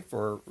 like life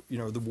or,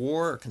 the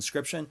war or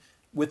conscription,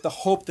 with the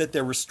hope that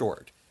they're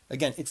restored.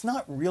 Again, it's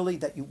not really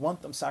that you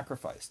want them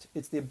sacrificed.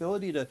 It's the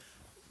ability to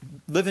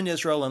live in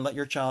Israel and let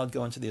your child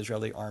go into the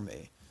Israeli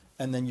army.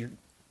 And then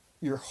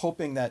you're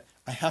hoping that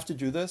I have to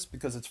do this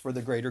because it's for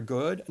the greater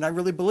good. And I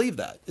really believe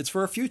that. It's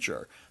for a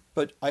future.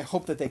 But I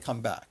hope that they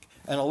come back.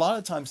 And a lot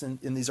of times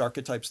in these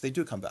archetypes, they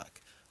do come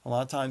back. A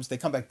lot of times they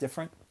come back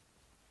different,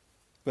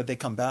 but they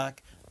come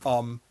back.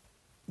 But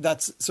then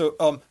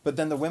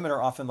the women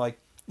are often like,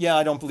 yeah,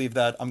 I don't believe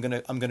that. I'm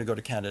gonna go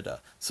to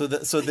Canada. So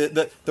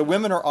the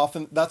women are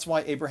often. That's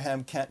why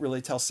Abraham can't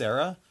really tell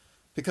Sarah,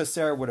 because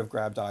Sarah would have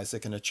grabbed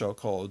Isaac in a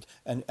chokehold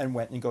and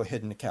went and go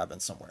hid in a cabin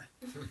somewhere.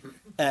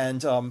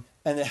 And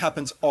it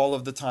happens all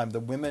of the time. The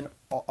women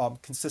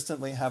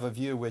consistently have a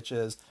view which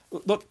is,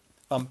 look,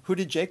 who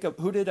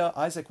did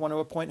Isaac want to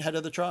appoint head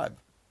of the tribe?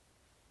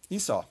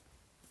 Esau.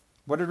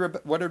 What did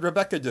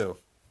Rebecca do?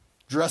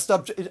 Dressed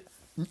up.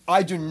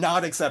 I do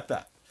not accept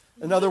that.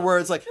 In other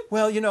words, like,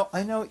 well,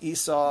 I know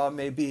Esau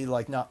may be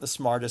like not the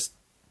smartest,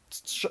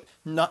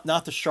 not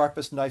the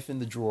sharpest knife in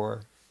the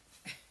drawer,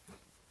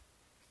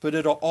 but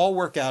it'll all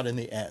work out in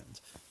the end.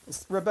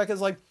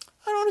 Rebecca's like,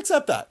 I don't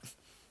accept that.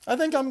 I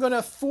think I'm going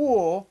to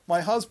fool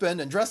my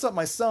husband and dress up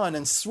my son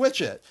and switch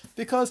it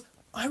because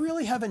I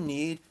really have a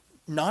need,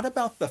 not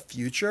about the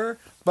future,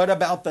 but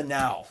about the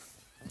now.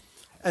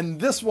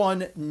 And this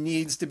one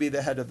needs to be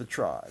the head of the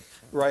tribe,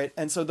 right?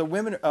 And so the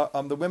women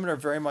are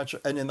very much,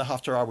 and in the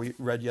Haftarah we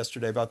read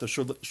yesterday about the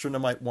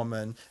Shunammite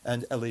woman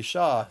and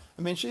Elisha.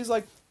 I mean, she's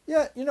like,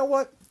 yeah, you know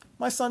what?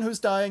 My son who's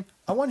dying,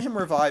 I want him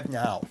revived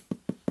now.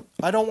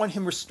 I don't want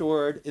him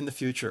restored in the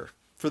future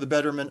for the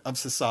betterment of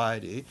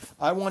society.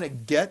 I want to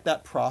get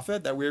that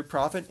prophet, that weird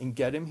prophet, and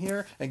get him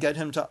here and get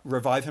him to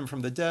revive him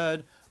from the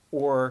dead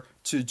or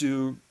to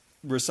do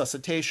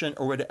resuscitation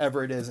or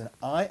whatever it is, and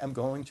I'm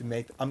going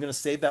to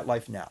save that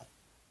life now.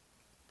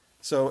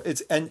 So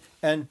it's and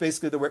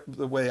basically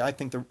the way I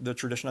think the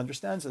tradition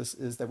understands this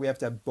is that we have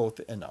to have both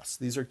in us.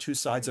 These are two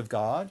sides of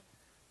God,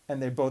 and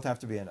they both have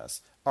to be in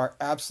us. Our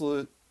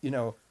absolute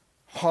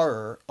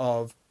horror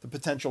of the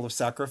potential of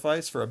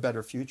sacrifice for a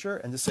better future,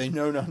 and to say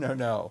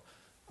no,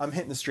 I'm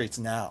hitting the streets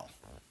now.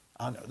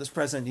 Oh no, this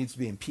president needs to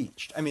be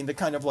impeached. I mean, the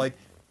kind of like,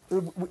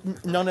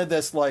 none of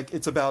this, like,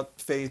 it's about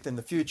faith in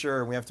the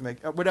future and we have to make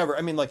whatever.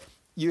 I mean, like,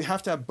 you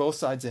have to have both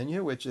sides in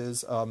you, which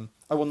is, I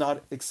will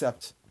not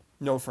accept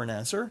no for an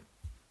answer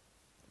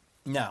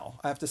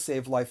now. I have to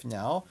save life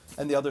now.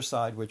 And the other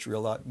side,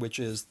 which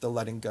is the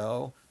letting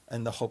go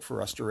and the hope for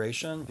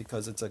restoration,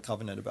 because it's a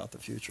covenant about the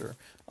future.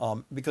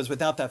 Because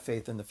without that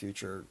faith in the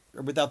future,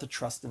 or without the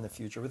trust in the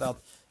future,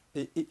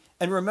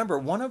 and remember,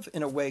 one of,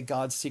 in a way,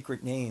 God's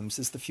secret names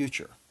is the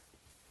future.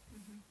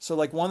 So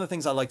like one of the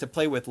things I like to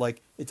play with,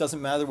 like it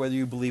doesn't matter whether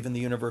you believe in the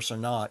universe or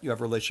not, you have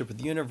a relationship with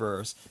the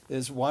universe,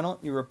 is why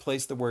don't you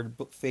replace the word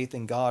faith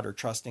in God or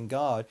trust in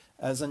God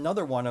as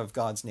another one of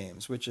God's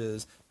names, which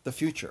is the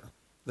future,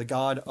 the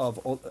God of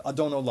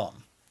Adon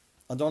Olam.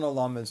 Adon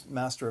Olam is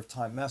master of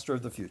time, master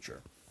of the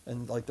future.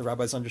 And like the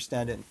rabbis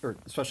understand it, or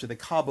especially the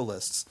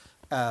Kabbalists,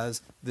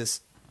 as this.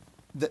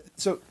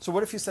 So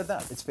what if you said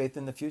that? It's faith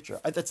in the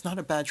future. That's not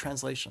a bad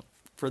translation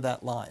for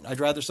that line. I'd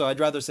rather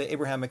say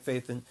Abrahamic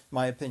faith, in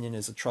my opinion,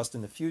 is a trust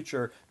in the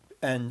future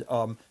and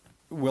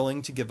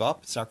willing to give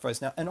up,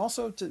 sacrifice now, and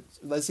also to,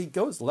 as he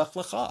goes, lech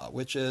lecha,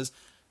 which is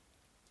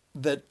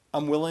that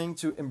I'm willing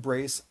to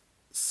embrace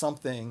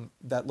something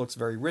that looks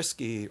very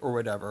risky or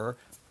whatever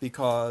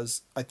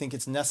because I think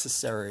it's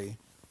necessary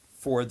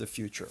for the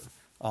future.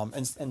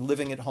 And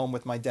living at home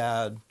with my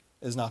dad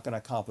is not going to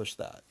accomplish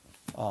that.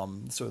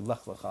 So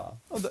lech lecha.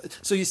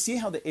 So you see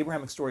how the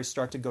Abrahamic stories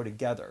start to go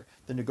together: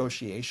 the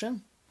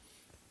negotiation,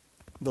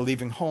 the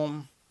leaving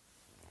home,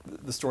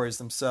 the stories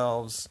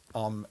themselves,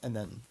 and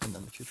then the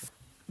future.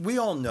 We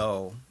all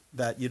know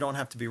that you don't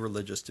have to be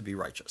religious to be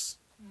righteous.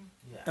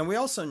 Yeah. And we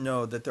also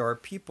know that there are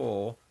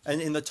people,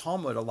 and in the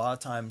Talmud, a lot of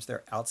times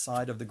they're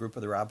outside of the group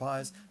of the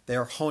rabbis. They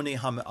are Honi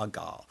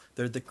HaMe'agal.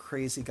 They're the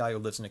crazy guy who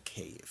lives in a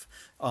cave,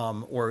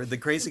 or the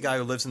crazy guy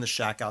who lives in the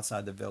shack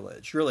outside the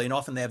village. Really, and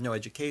often they have no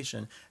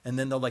education, and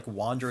then they'll like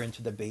wander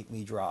into the Beit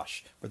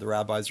Midrash, where the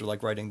rabbis are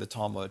like writing the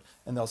Talmud,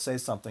 and they'll say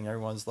something.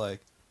 Everyone's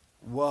like,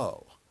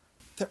 whoa.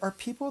 There are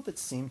people that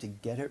seem to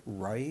get it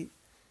right,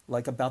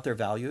 like about their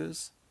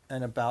values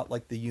and about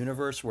like the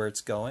universe, where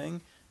it's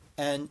going.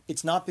 And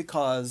it's not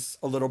because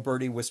a little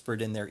birdie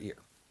whispered in their ear.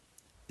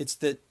 It's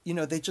that,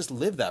 they just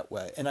live that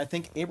way. And I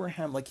think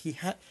Abraham,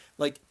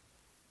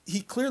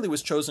 he clearly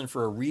was chosen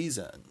for a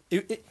reason.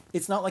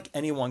 It's not like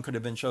anyone could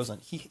have been chosen.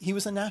 He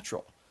was a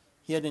natural.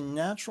 He had a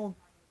natural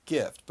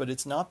gift, but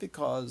it's not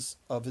because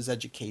of his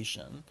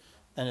education,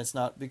 and it's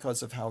not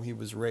because of how he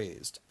was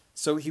raised.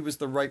 So he was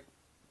the right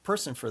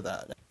person for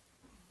that.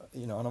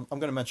 And I'm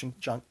going to mention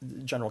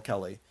General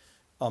Kelly.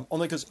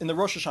 Only because in the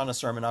Rosh Hashanah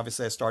sermon,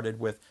 obviously I started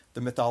with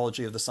the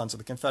mythology of the Sons of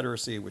the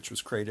Confederacy, which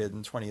was created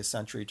in the 20th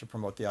century to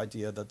promote the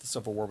idea that the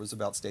Civil War was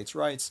about states'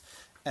 rights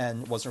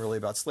and wasn't really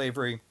about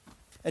slavery.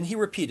 And he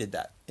repeated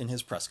that in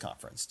his press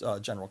conference,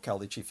 General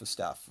Kelly, Chief of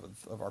Staff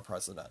of our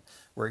president,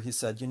 where he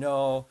said,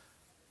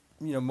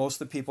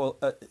 most of the people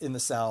in the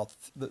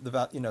South, the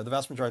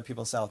vast majority of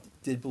people in the South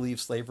did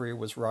believe slavery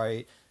was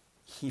right.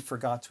 He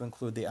forgot to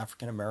include the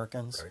African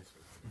Americans.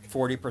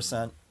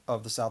 40%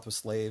 of the South was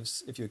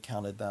slaves. If you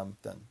counted them,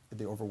 then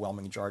the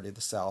overwhelming majority of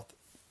the South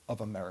of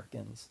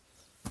Americans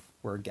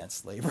were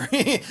against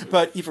slavery.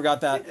 But he forgot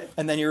that.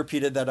 And then he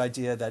repeated that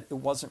idea that it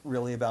wasn't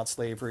really about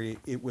slavery.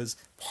 It was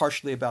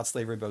partially about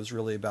slavery, but it was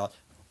really about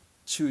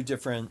two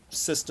different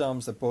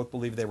systems that both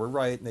believed they were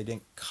right and they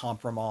didn't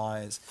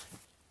compromise.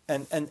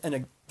 And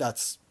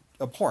that's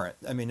abhorrent.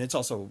 I mean, it's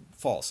also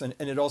false. And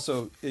it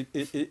also,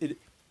 it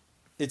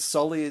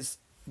sullies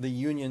the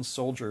Union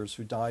soldiers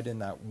who died in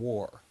that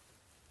war,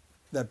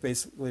 that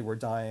basically were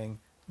dying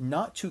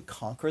not to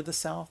conquer the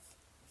South,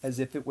 as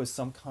if it was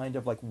some kind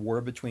of like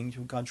war between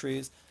two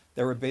countries.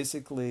 They were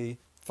basically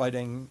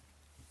fighting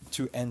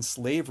to end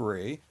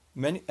slavery.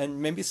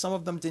 Maybe some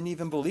of them didn't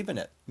even believe in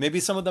it. Maybe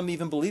some of them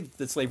even believed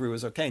that slavery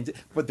was okay,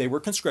 but they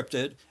were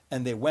conscripted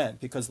and they went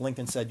because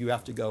Lincoln said, you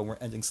have to go, we're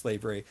ending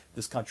slavery.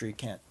 This country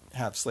can't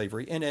have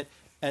slavery in it.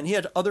 And he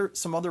had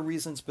some other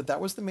reasons, but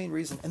that was the main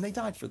reason, and they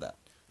died for that.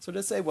 So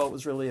to say, well, it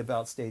was really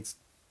about states,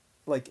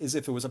 like as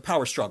if it was a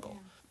power struggle,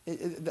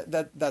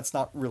 that's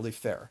not really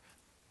fair.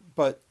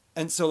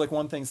 And so like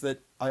one thing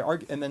that I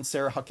argue, and then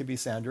Sarah Huckabee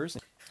Sanders,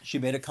 she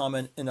made a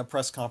comment in a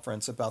press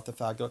conference about the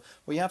fact that,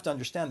 well, you have to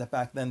understand that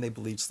back then they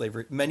believed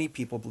slavery, many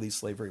people believed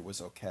slavery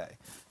was okay.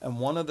 And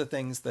one of the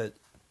things that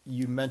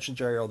you mentioned,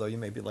 Jerry, although you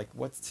may be like,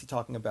 what's he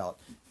talking about,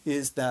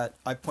 is that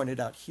I pointed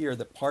out here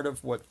that part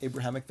of what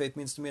Abrahamic faith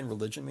means to me and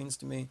religion means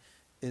to me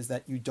is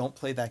that you don't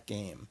play that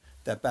game,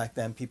 that back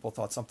then people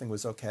thought something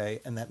was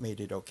okay and that made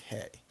it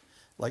okay.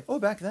 Like, oh,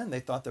 back then they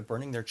thought that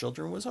burning their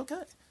children was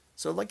okay.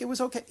 So like it was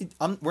okay.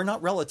 We're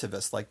not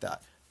relativists like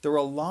that. There were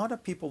a lot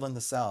of people in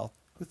the South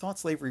who thought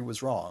slavery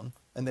was wrong,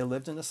 and they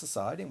lived in a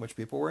society in which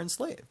people were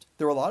enslaved.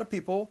 There were a lot of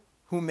people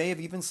who may have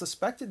even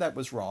suspected that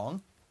was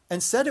wrong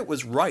and said it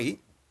was right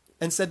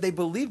and said they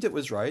believed it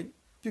was right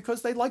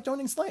because they liked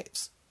owning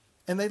slaves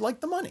and they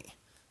liked the money.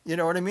 You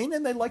know what I mean?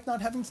 And they liked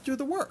not having to do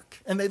the work.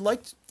 And they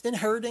liked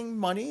inheriting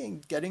money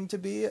and getting to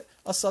be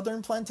a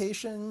southern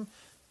plantation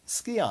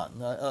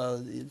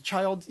scion,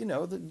 child,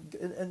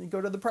 and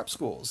go to the prep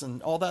schools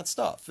and all that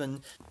stuff.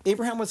 And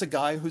Abraham was a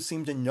guy who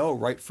seemed to know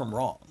right from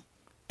wrong.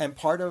 And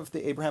part of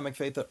the Abrahamic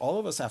faith that all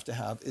of us have to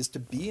have is to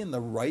be in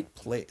the right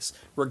place,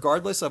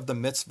 regardless of the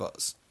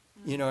mitzvahs.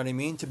 You know what I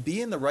mean? To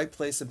be in the right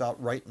place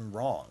about right and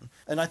wrong.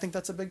 And I think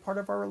that's a big part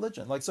of our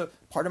religion. Like, so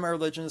part of my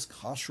religion is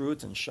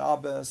kashrut and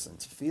Shabbos and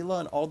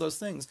tefillah and all those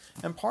things.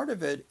 And part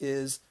of it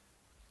is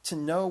to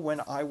know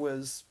when I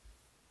was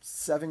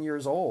 7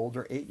 years old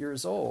or 8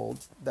 years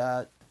old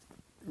that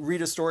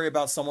read a story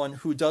about someone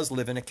who does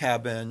live in a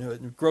cabin, who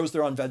grows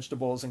their own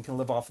vegetables and can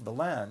live off of the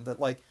land, that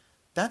like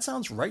that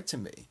sounds right to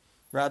me,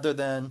 rather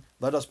than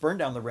let us burn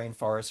down the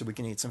rainforest so we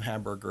can eat some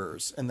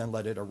hamburgers and then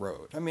let it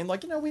erode. I mean,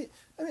 like,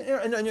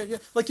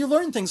 like you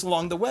learn things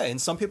along the way,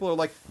 and some people are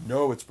like,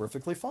 no, it's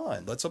perfectly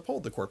fine. Let's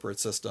uphold the corporate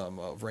system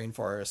of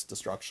rainforest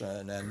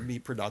destruction and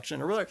meat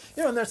production, or whatever.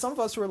 And there's some of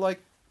us who are like,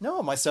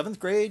 no, my seventh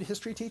grade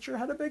history teacher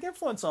had a big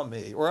influence on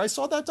me, or I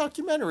saw that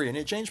documentary and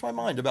it changed my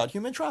mind about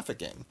human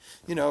trafficking.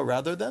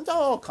 Rather than,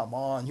 oh, come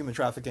on, human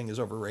trafficking is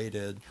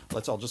overrated.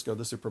 Let's all just go to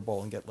the Super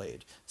Bowl and get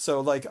laid. So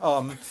like,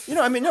 no,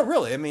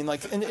 really, I mean,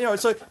 like, and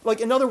so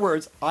like, in other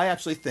words, I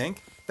actually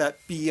think that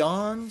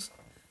beyond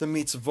the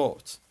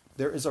mitzvot,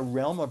 there is a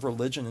realm of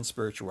religion and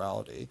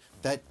spirituality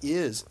that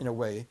is, in a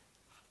way,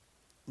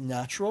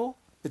 natural.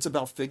 It's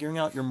about figuring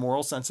out your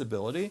moral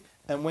sensibility,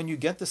 and when you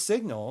get the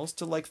signals,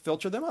 to like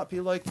filter them up.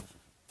 You're like,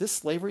 this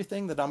slavery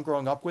thing that I'm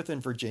growing up with in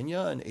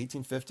Virginia in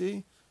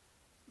 1850,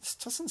 this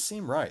doesn't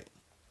seem right.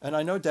 And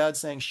I know Dad's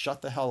saying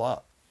shut the hell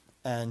up,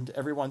 and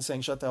everyone's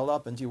saying shut the hell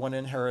up, and do you want to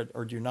inherit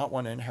or do you not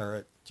want to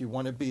inherit? Do you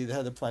want to be the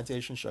head of the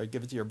plantation? Should I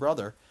give it to your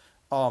brother?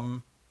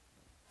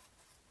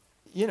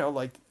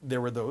 Like,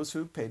 there were those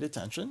who paid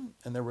attention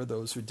and there were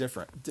those who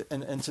different.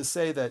 And to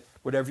say that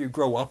whatever you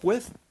grow up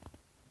with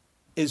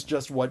is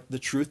just what the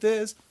truth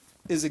is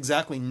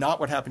exactly not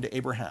what happened to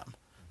Abraham,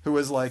 who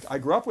was like, I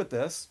grew up with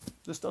this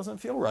doesn't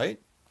feel right.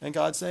 And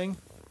God's saying,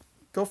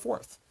 go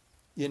forth,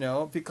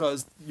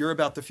 because you're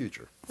about the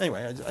future.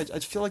 Anyway, I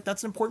feel like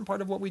that's an important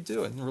part of what we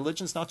do. And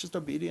religion's not just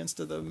obedience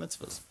to the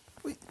mitzvahs.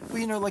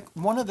 Like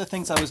one of the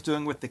things I was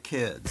doing with the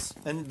kids,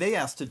 and they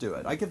asked to do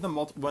it. I give them,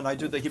 when I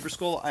do the Hebrew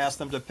school, I ask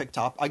them to pick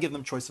I give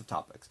them choice of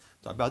topics.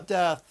 Talk about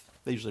death.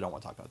 They usually don't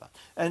want to talk about that.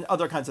 And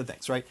other kinds of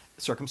things, right?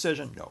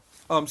 Circumcision, no.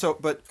 So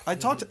I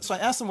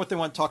asked them what they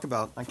want to talk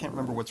about. I can't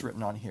remember what's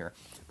written on here.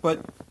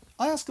 But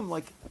I asked them,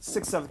 like,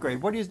 6th, 7th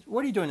grade, what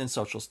are you doing in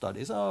social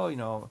studies? Oh,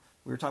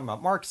 we were talking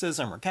about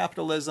Marxism or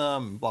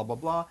capitalism, blah, blah,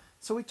 blah.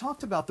 So we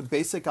talked about the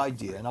basic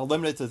idea, and I'll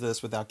limit it to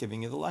this without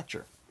giving you the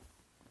lecture.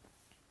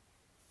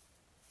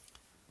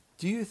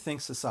 Do you think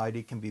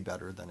society can be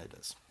better than it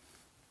is?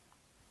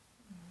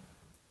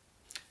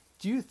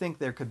 Do you think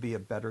there could be a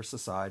better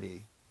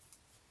society?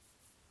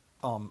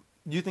 Do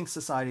you think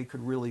society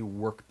could really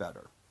work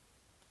better?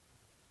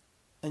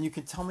 And you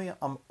can tell me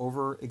I'm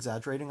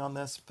over-exaggerating on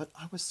this, but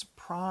I was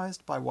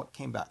surprised by what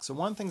came back. So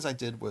one of the things I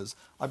did was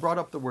I brought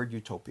up the word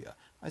utopia.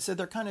 I said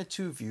there are kind of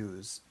two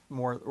views,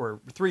 or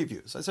three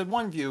views. I said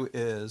one view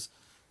is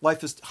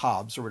life is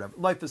Hobbes or whatever.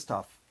 Life is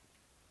tough.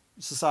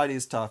 Society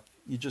is tough.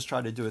 You just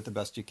try to do it the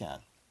best you can.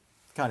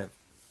 Kind of.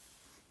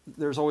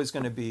 There's always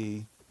going to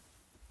be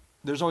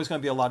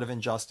a lot of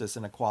injustice,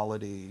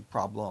 inequality,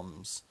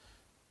 problems.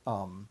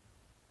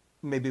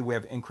 Maybe we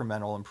have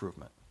incremental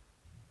improvement.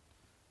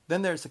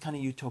 Then there's the kind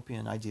of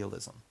utopian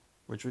idealism,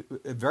 which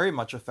very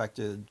much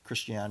affected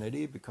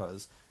Christianity,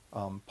 because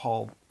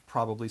Paul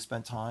probably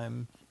spent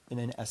time in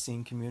an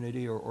Essene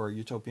community or a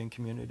utopian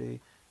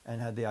community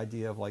and had the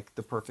idea of like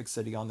the perfect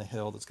city on the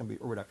hill that's going to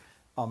be, or whatever.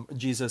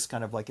 Jesus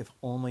kind of like, if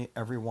only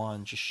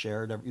everyone just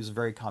shared, he was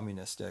very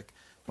communistic.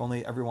 If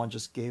only everyone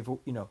just gave,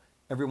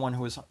 everyone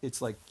who was,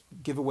 it's like,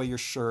 give away your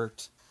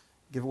shirt,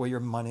 give away your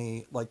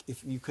money. Like,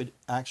 if you could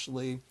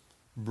actually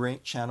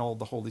channel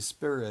the Holy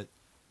Spirit,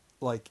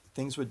 like,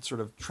 things would sort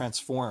of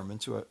transform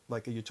into a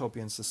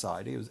utopian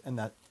society. It was, and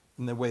that,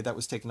 in the way that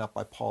was taken up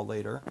by Paul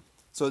later.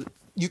 So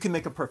you can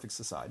make a perfect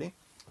society.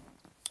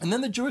 And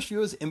then the Jewish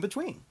view is in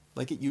between,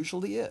 like it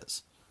usually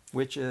is,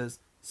 which is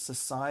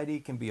society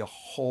can be a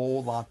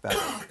whole lot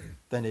better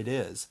than it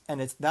is. And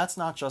that's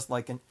not just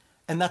like and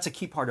that's a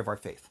key part of our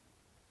faith.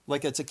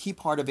 Like, it's a key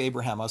part of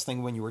Abraham. I was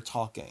thinking when you were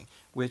talking,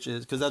 which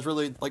is, because that's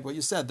really like what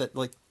you said, that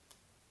like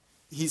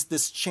he's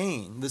this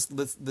chain, this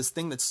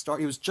thing that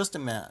started, he was just a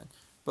man.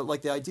 But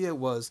like the idea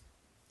was,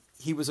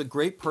 he was a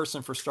great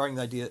person for starting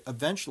the idea.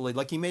 Eventually,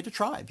 like, he made a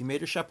tribe, he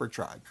made a shepherd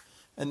tribe,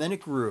 and then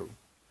it grew,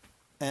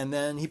 and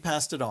then he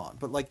passed it on.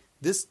 But like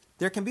this,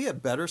 there can be a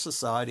better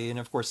society, and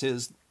of course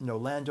his no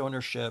land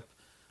ownership,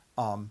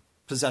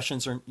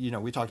 possessions are,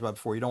 we talked about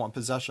before. You don't want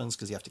possessions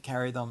because you have to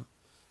carry them.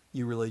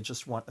 You really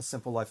just want a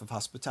simple life of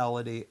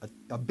hospitality,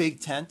 a big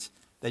tent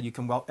that you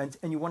can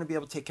and you want to be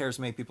able to take care of as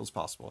many people as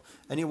possible.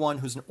 Anyone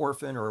who's an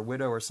orphan or a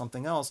widow or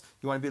something else,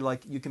 you want to be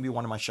like, you can be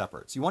one of my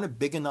shepherds. You want a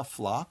big enough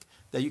flock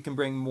that you can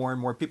bring more and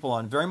more people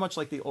on, very much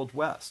like the Old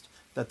West,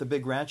 that the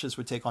big ranches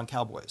would take on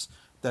cowboys,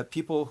 that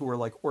people who were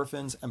like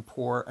orphans and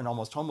poor and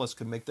almost homeless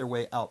could make their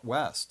way out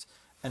west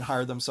and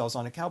hire themselves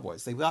on a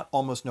cowboys. They got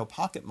almost no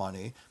pocket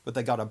money, but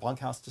they got a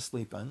bunkhouse to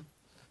sleep in,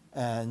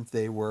 and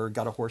they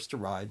got a horse to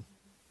ride.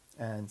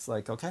 And it's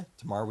like, okay,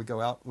 tomorrow we go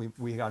out,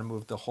 we got to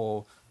move the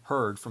whole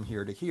herd from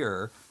here to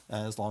here,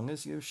 and as long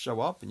as you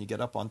show up and you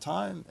get up on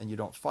time and you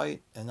don't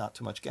fight and not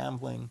too much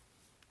gambling,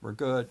 we're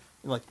good.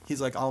 And like,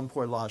 he's like, I'll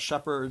employ a lot of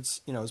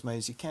shepherds, as many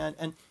as you can.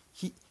 And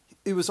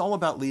it was all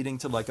about leading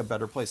to like a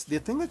better place. The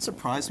thing that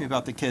surprised me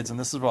about the kids, and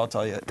this is what I'll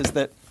tell you, is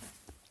that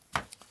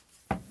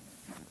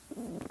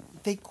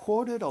they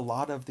quoted a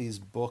lot of these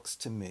books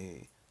to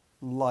me,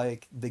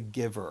 like The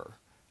Giver,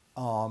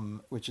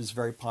 which is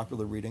very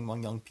popular reading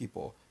among young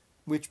people,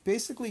 which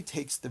basically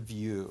takes the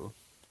view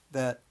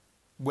that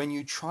when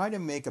you try to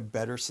make a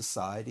better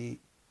society,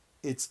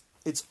 it's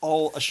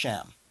all a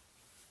sham.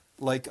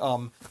 Like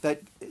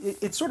that,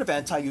 it's sort of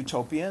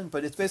anti-utopian,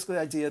 but it's basically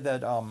the idea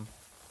that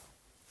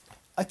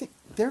I think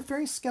they're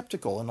very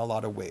skeptical in a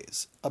lot of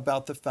ways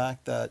about the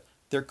fact that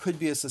there could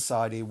be a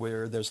society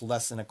where there's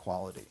less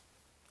inequality,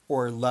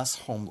 or less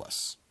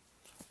homeless,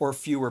 or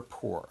fewer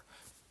poor.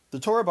 The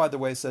Torah, by the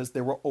way, says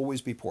there will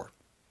always be poor.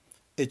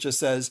 It just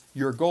says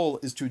your goal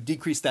is to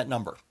decrease that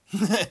number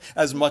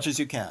as much as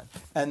you can.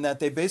 And that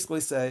they basically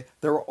say,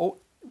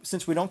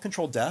 since we don't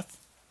control death,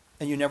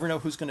 and you never know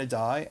who's going to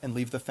die and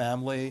leave the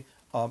family,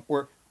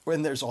 or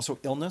and there's also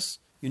illness,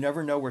 you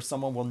never know where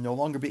someone will no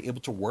longer be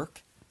able to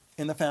work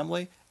in the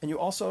family. And you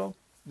also,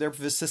 there are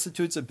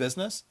vicissitudes of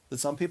business that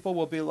some people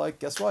will be like,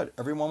 guess what?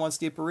 Everyone wants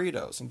to eat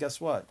burritos. And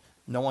guess what?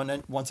 No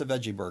one wants a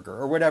veggie burger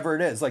or whatever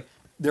it is. Like,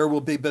 there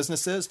will be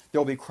businesses, there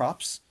will be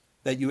crops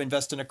that you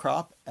invest in a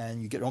crop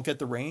and you don't get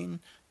the rain.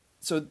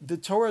 So the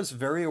Torah is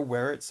very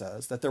aware, it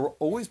says, that there will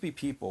always be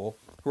people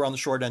who are on the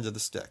short end of the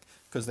stick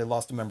because they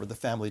lost a member of the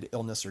family to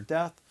illness or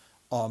death,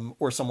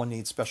 or someone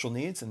needs special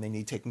needs and they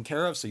need taken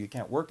care of, so you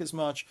can't work as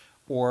much,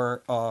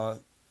 or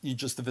you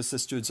just the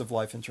vicissitudes of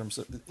life in terms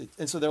of it.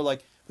 And so they're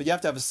like, but you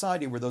have to have a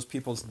society where those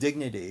people's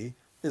dignity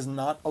is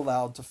not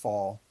allowed to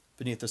fall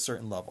beneath a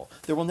certain level.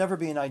 There will never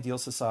be an ideal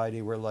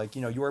society where, like,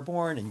 you know, you are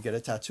born and you get a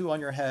tattoo on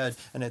your head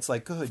and it's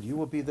like, good, you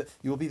will be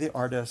the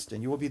artist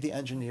and you will be the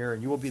engineer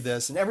and you will be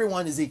this, and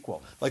everyone is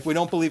equal. Like, we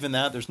don't believe in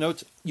that. There's no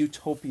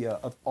utopia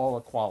of all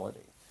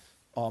equality.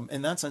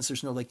 In that sense,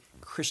 there's no like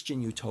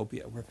Christian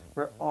utopia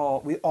where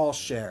we all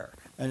share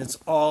and it's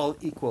all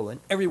equal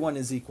and everyone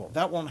is equal.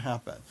 That won't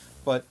happen.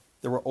 But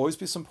there will always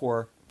be some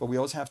poor, but we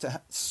always have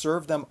to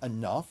serve them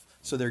enough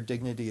so their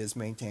dignity is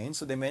maintained.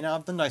 So they may not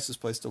have the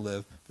nicest place to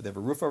live, but they have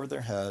a roof over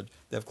their head,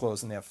 they have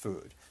clothes, and they have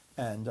food,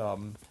 and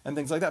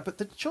things like that. But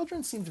the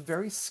children seemed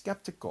very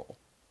skeptical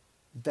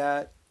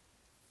that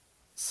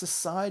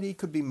society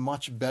could be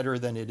much better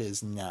than it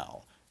is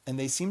now. And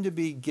they seem to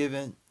be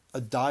given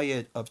a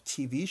diet of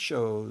TV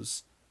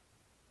shows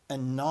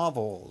and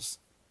novels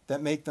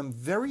that make them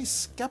very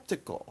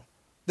skeptical.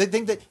 They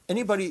think that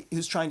anybody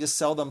who's trying to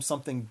sell them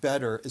something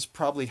better is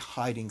probably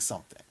hiding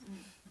something.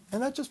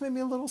 And that just made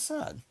me a little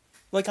sad.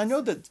 Like, I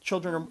know that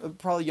children are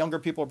probably, younger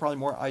people are probably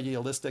more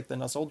idealistic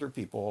than us older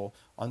people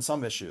on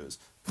some issues,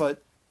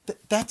 but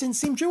that didn't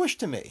seem Jewish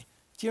to me.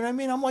 Do you know what I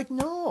mean? I'm like,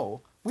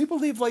 no, we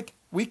believe like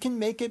we can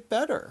make it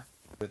better.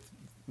 With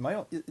my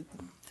own,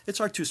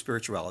 it's our two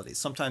spiritualities.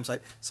 Sometimes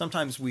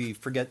we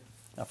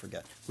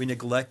we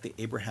neglect the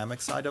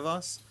Abrahamic side of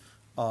us,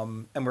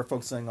 and we're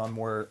focusing on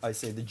more, I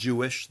say, the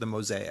Jewish, the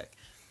Mosaic.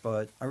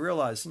 But I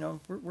realize, you know,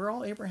 we're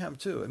all Abraham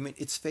too. I mean,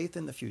 it's faith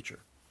in the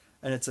future,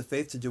 and it's a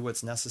faith to do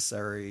what's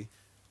necessary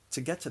to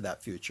get to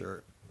that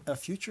future, a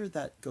future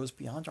that goes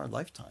beyond our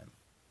lifetime.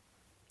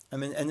 I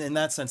mean, and in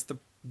that sense, the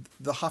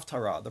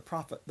Haftarah,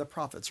 the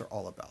prophets are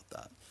all about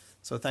that.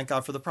 So thank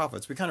God for the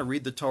prophets. We kind of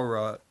read the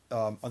Torah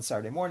on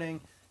Saturday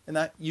morning, and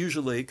that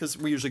usually, because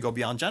we usually go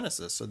beyond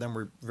Genesis, so then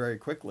we're very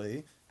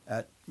quickly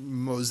at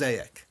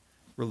Mosaic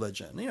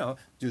religion. You know,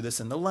 do this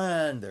in the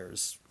land,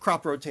 there's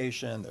crop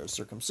rotation, there's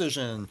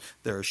circumcision,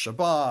 there's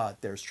Shabbat,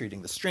 there's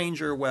treating the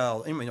stranger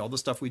well, I mean, all the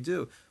stuff we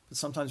do. But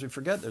sometimes we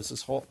forget there's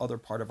this whole other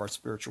part of our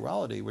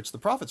spirituality, which the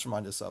prophets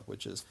remind us of,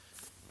 which is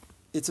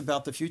it's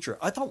about the future.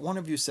 I thought one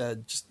of you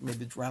said, just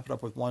maybe to wrap it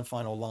up with one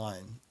final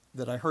line,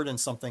 that I heard in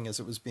something as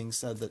it was being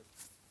said, that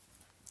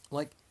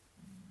like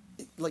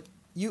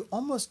you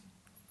almost,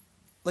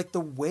 like the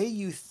way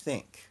you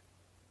think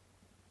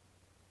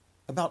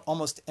about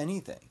almost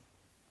anything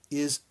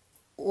is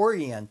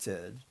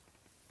oriented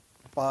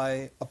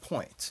by a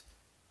point.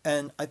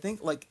 And I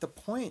think like the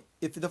point,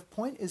 if the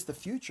point is the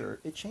future,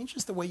 it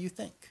changes the way you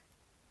think.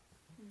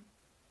 Do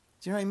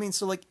you know what I mean?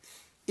 So like,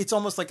 it's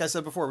almost like I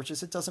said before, which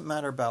is it doesn't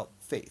matter about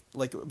faith.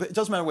 Like, but it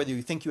doesn't matter whether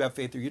you think you have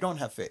faith or you don't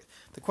have faith.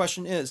 The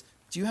question is,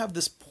 do you have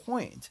this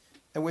point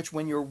at which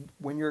when you're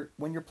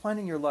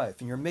planning your life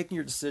and you're making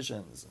your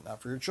decisions,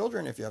 not for your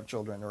children if you have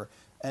children, or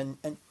and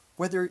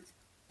whether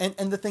and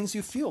the things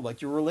you feel,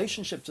 like your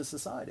relationship to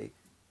society,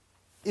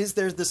 is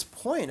there this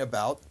point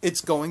about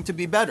it's going to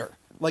be better?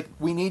 Like,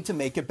 we need to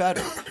make it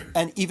better.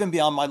 And even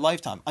beyond my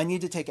lifetime, I need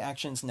to take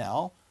actions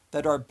now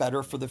that are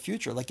better for the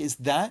future. Like, is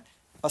that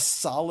a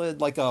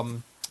solid, like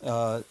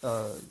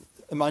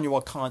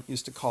Immanuel Kant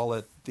used to call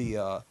it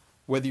the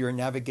whether you're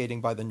navigating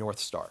by the North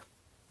Star.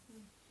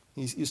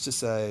 He used to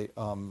say,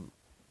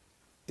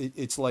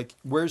 it's like,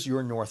 where's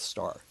your North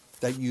Star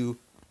that you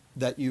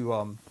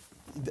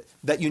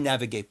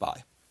navigate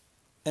by?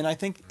 And I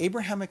think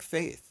Abrahamic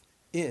faith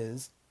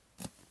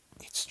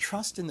it's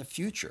trust in the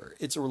future.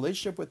 It's a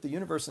relationship with the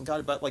universe and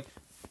God, but like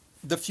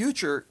the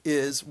future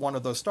is one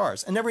of those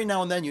stars. And every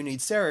now and then you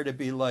need Sarah to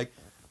be like,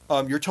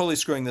 you're totally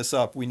screwing this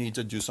up. We need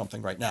to do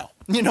something right now.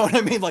 You know what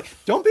I mean? Like,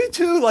 don't be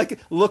too like,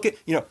 look at,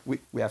 you know,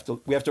 we have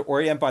to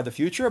orient by the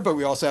future, but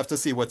we also have to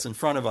see what's in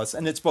front of us.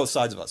 And it's both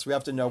sides of us. We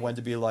have to know when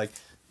to be like,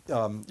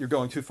 you're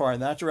going too far in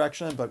that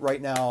direction, but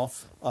right now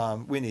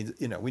we need,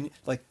 we need,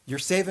 like, you're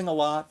saving a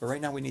lot, but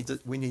right now we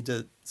need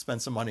to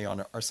spend some money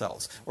on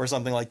ourselves or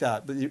something like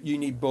that. But you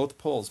need both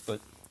pulls.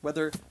 But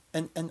whether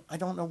and I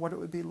don't know what it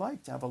would be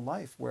like to have a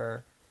life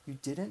where you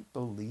didn't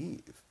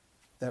believe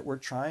that we're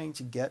trying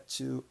to get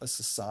to a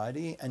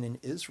society and in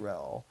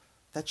Israel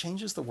that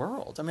changes the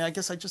world. I mean, I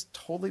guess I just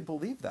totally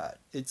believe that.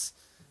 It's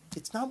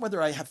not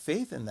whether I have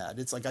faith in that.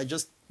 It's like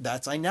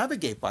I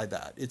navigate by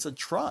that. It's a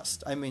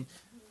trust. I mean,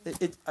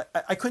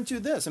 I couldn't do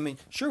this. I mean,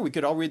 sure, we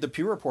could all read the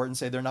Pew Report and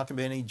say there are not going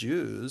to be any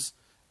Jews.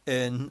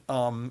 And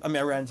I mean,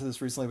 I ran into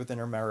this recently with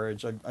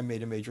intermarriage. I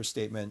made a major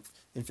statement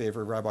in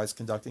favor of rabbis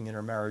conducting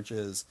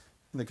intermarriages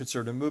in the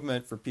conservative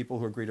movement for people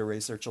who agree to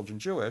raise their children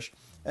Jewish.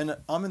 And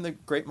I'm in the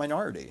great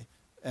minority.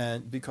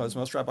 And because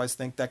most rabbis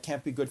think that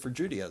can't be good for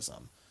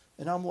Judaism.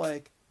 And I'm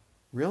like,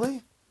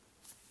 really?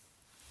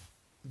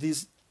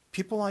 These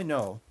people I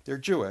know, they're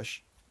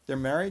Jewish, they're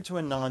married to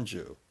a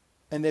non-Jew,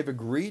 and they've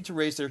agreed to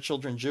raise their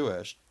children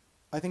Jewish.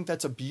 I think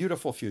that's a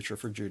beautiful future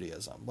for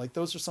Judaism. Like,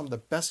 those are some of the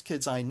best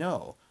kids I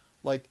know.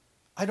 Like,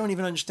 I don't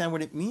even understand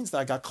what it means that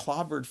I got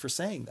clobbered for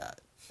saying that.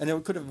 And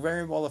it could have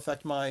very well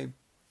affect my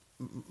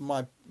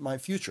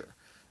future.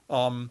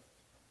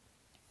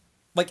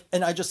 Like,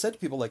 and I just said to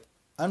people, like,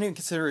 I don't even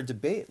consider it a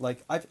debate.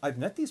 Like, I've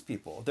met these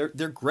people.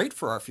 They're great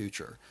for our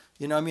future.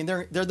 I mean,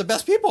 they're the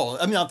best people.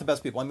 I mean, not the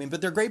best people. I mean,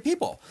 but they're great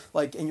people.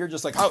 Like, and you're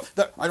just like, oh,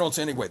 I don't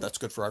see any way that's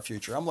good for our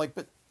future. I'm like,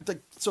 but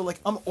so like,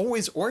 I'm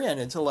always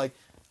oriented to, like,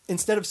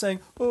 instead of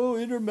saying, oh,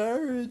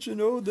 intermarriage and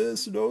oh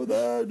this and oh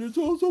that, it's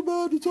all so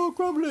bad, it's all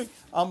crumbling.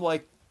 I'm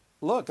like,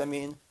 look, I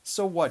mean,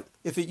 so what?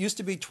 If it used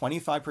to be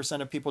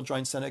 25% of people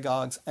join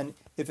synagogues, and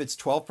if it's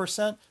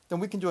 12%, then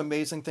we can do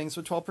amazing things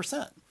with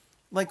 12%.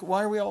 Like,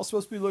 why are we all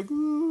supposed to be like,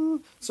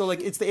 ooh? So,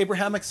 like, it's the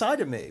Abrahamic side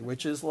of me,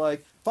 which is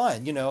like,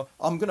 fine,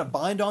 I'm going to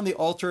bind on the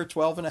altar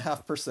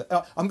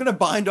 12.5%. I'm going to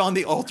bind on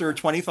the altar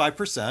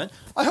 25%.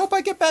 I hope I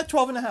get back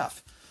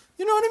 12.5.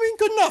 You know what I mean?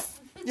 Good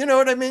enough. You know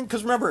what I mean?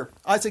 Because remember,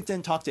 Isaac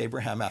didn't talk to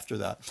Abraham after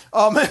that.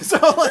 So,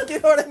 like,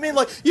 you know what I mean?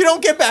 Like, you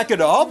don't get back at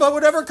all, but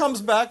whatever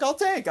comes back, I'll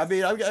take. I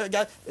mean, I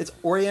got, it's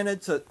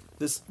oriented to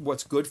this,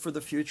 what's good for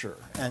the future,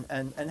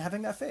 and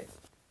having that faith.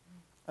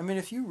 I mean,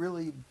 if you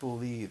really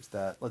believed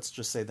that, let's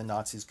just say the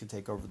Nazis could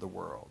take over the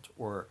world,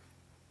 or,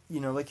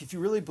 like, if you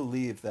really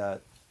believe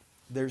that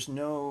there's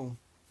no,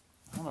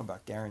 I don't know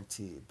about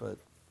guarantee, but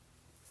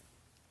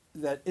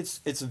that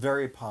it's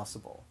very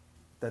possible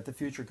that the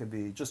future could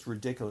be just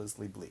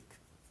ridiculously bleak,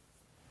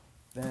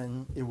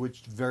 then it would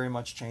very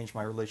much change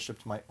my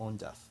relationship to my own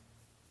death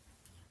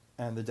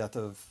and the death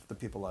of the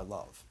people I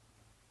love.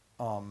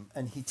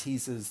 And he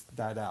teases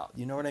that out.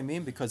 You know what I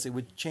mean? Because it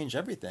would change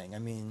everything. I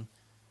mean,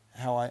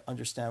 how I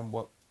understand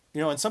what,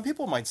 and some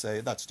people might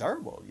say, that's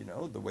terrible,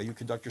 the way you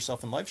conduct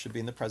yourself in life should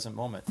be in the present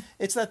moment.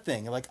 It's that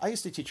thing. Like, I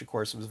used to teach a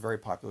course that was very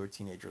popular with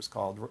teenagers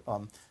called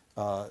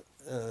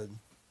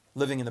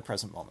Living in the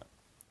Present Moment.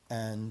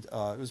 And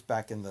it was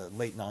back in the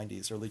late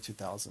 90s, early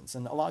 2000s.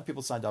 And a lot of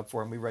people signed up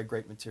for it, and we read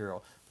great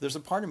material. There's a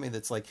part of me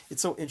that's like,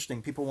 it's so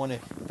interesting. People want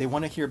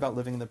to hear about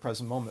living in the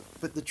present moment.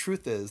 But the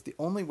truth is, the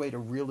only way to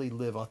really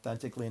live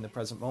authentically in the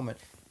present moment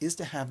is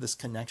to have this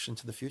connection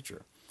to the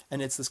future.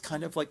 And it's this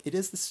kind of like, it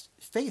is this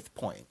faith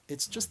point.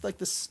 It's just like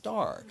the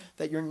star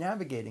that you're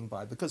navigating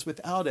by. Because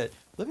without it,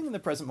 living in the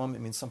present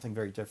moment means something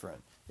very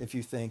different. If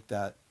you think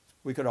that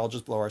we could all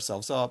just blow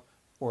ourselves up,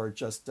 or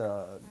just,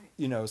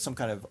 some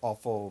kind of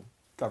awful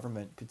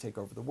government could take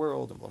over the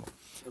world. And blah, blah.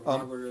 So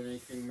why would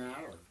anything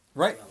matter?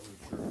 Right.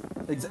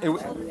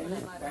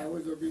 Why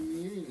would there be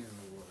meaning in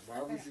the world?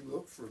 Why would you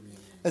look for meaning?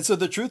 And so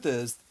the truth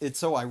is, it's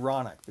so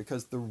ironic,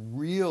 because the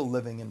real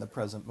living in the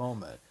present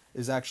moment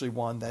is actually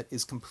one that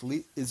is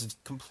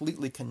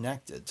completely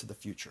connected to the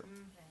future.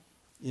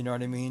 You know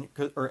what I mean?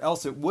 Or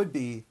else it would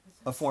be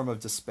a form of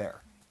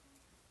despair.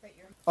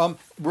 We're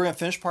going to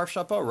finish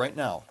Parshat Bo right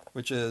now,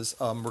 which is,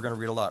 we're going to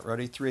read a lot.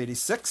 Ready?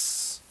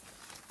 386.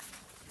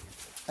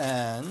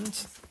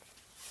 And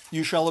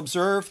you shall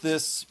observe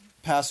this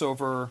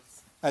Passover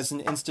as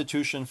an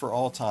institution for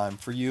all time,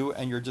 for you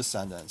and your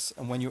descendants.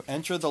 And when you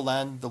enter the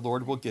land the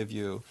Lord will give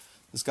you,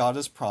 as God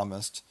has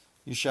promised,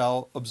 you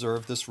shall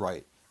observe this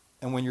rite.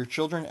 And when your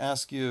children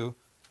ask you,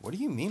 what do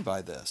you mean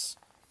by this?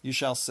 You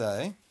shall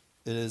say,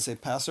 it is a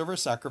Passover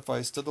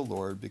sacrifice to the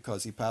Lord,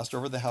 because he passed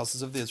over the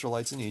houses of the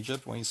Israelites in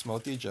Egypt when he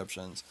smote the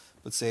Egyptians,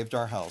 but saved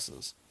our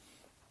houses.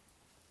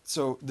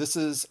 So this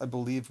is, I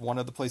believe, one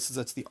of the places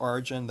that's the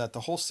origin, that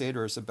the whole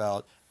Seder is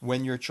about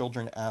when your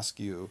children ask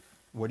you,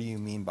 what do you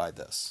mean by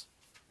this?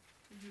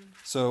 Mm-hmm.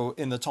 So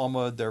in the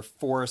Talmud, there are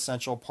 4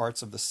 essential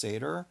parts of the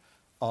Seder.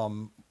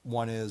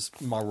 One is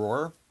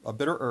maror, a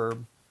bitter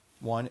herb.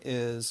 One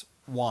is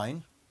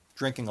wine,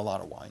 drinking a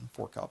lot of wine,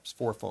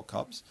 4 full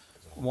cups.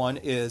 One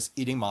is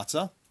eating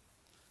matzah,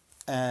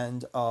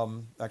 and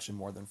actually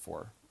more than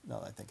 4, now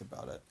that I think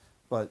about it.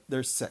 But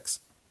there's 6.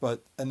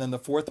 And then the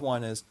 4th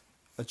one is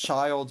a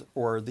child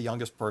or the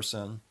youngest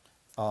person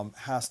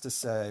has to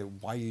say,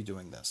 why are you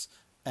doing this?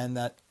 And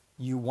that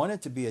you want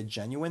it to be a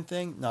genuine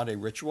thing, not a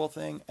ritual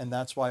thing. And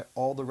that's why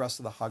all the rest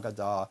of the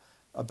Haggadah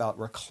about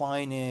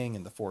reclining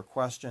and the 4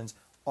 questions.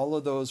 All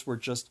of those were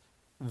just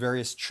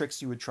various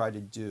tricks you would try to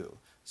do.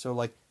 So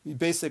like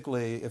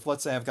basically, if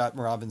let's say I've got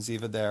Merav and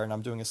Ziva there and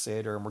I'm doing a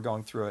Seder and we're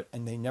going through it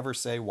and they never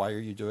say, why are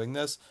you doing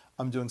this?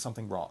 I'm doing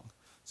something wrong.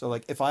 So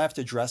like if I have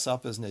to dress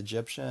up as an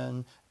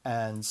Egyptian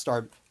and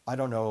start, I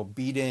don't know,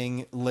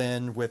 beating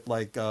Lynn with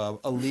like a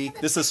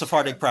leek. This is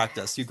Sephardic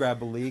practice. You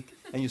grab a leek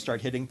and you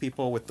start hitting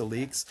people with the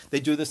leeks.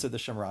 They do this at the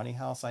Shemrani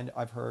house,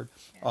 I've heard.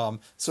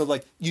 So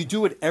like you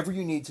do whatever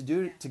you need to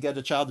do to get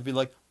a child to be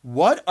like,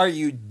 what are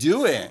you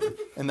doing?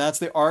 And that's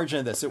the origin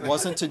of this. It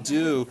wasn't to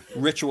do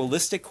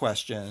ritualistic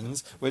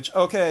questions, which,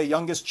 okay,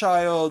 youngest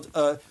child,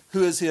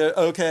 who is here?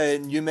 Okay,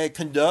 and you may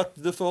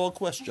conduct the 4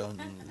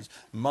 questions.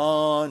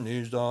 Man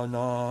is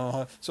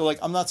dana. So, like,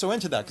 I'm not so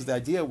into that because the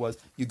idea was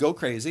you go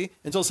crazy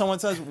until someone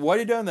says, why are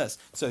you doing this?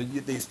 So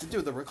they used to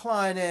do the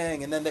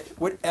reclining and then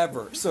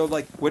whatever. So,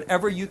 like,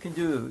 whatever you can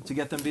do to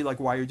get them to be like,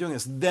 why are you doing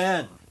this?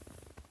 Then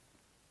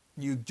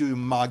you do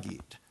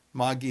magid.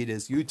 Magid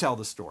is you tell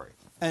the story.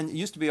 And it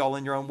used to be all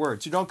in your own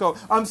words. You don't go,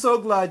 I'm so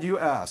glad you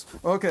asked.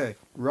 Okay,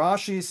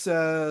 Rashi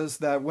says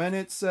that when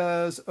it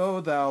says,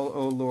 oh thou,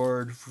 O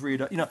Lord,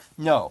 Frida,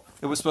 no,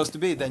 it was supposed to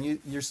be. Then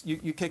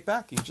you kick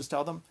back. You just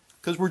tell them,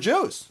 because we're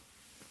Jews.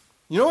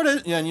 You know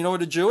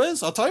what a Jew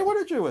is? I'll tell you what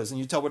a Jew is. And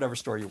you tell whatever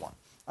story you want.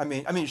 I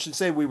mean, you should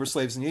say we were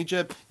slaves in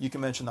Egypt. You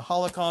can mention the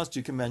Holocaust.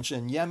 You can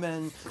mention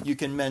Yemen. You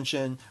can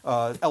mention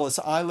Ellis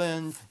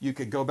Island. You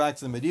could go back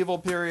to the medieval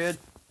period.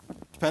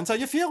 Depends how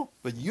you feel.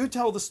 But you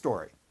tell the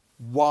story.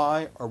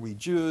 Why are we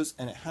Jews?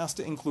 And it has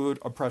to include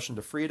oppression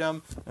to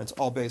freedom. And it's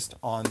all based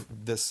on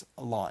this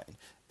line.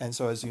 And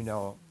so, as you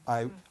know,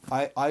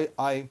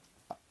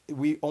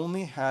 we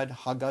only had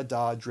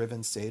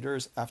Haggadah-driven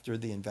Seders after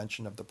the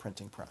invention of the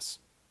printing press.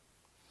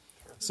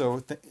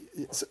 So,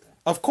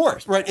 of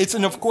course, right? It's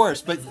an of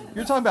course, but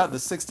you're talking about the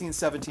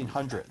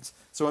 1700s.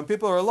 So when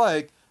people are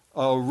like,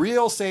 a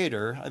real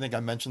Seder, I think I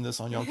mentioned this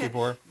on Yom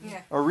Kippur,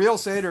 a real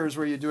Seder is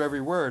where you do every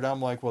word.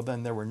 I'm like, well,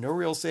 then there were no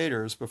real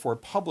Seders before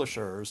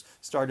publishers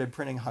started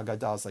printing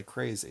Haggadahs like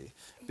crazy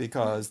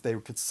because they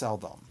could sell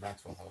them.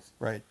 Maxwell House.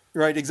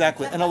 Right,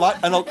 exactly. And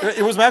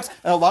it was Max,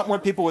 and a lot more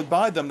people would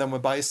buy them than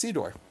would buy a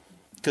Siddur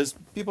because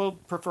people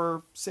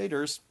prefer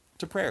Seders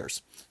to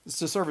prayers,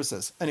 to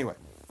services. Anyway,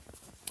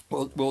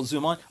 we'll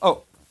zoom on.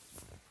 Oh,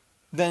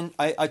 then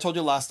I told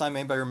you last time,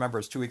 anybody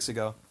remembers, 2 weeks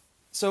ago.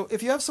 So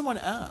if you have someone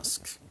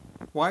ask,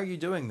 why are you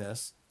doing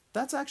this?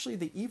 That's actually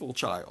the evil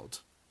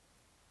child.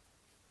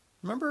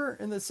 Remember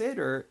in the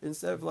Seder,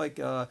 instead of like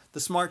the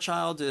smart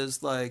child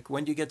is like,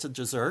 when do you get to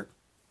dessert?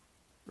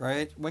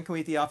 Right? When can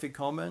we eat the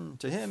afikomen?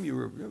 To him,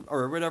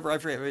 or whatever, I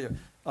forget.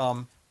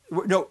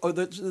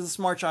 The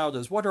smart child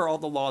is, what are all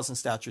the laws and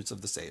statutes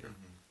of the Seder?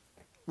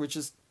 Which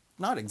is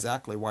not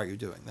exactly why you're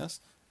doing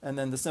this. And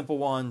then the simple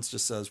ones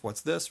just says,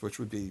 what's this? Which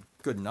would be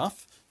good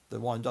enough. The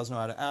one doesn't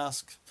know how to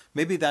ask.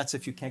 Maybe that's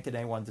if you can't get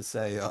anyone to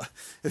say,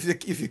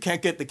 if you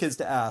can't get the kids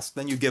to ask,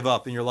 then you give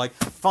up and you're like,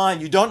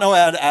 fine, you don't know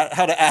how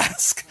to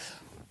ask.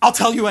 I'll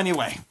tell you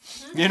anyway.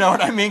 You know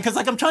what I mean? Because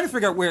like I'm trying to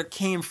figure out where it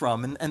came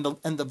from and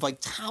the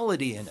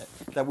vitality in it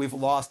that we've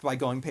lost by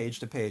going page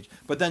to page.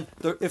 But then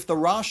if the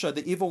Rasha,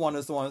 the evil one,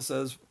 is the one that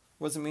says,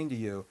 what does it mean to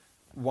you?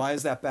 Why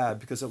is that bad?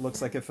 Because it looks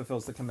like it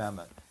fulfills the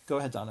commandment. Go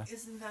ahead, Donna.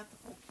 Isn't that the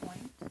whole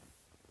point?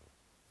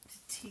 To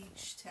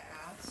teach, to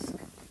ask?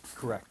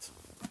 Correct.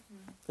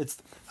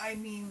 I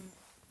mean,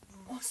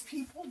 most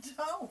people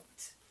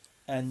don't.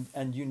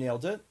 And you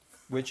nailed it,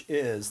 which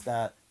is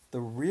that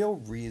the real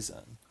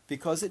reason,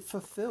 because it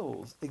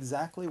fulfills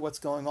exactly what's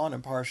going on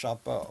in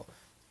Parashat Bo,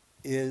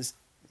 is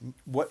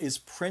what is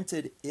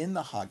printed in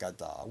the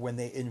Haggadah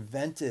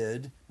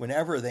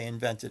whenever they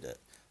invented it,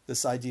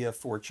 this idea of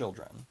 4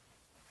 children.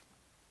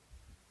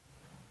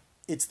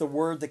 It's the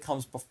word that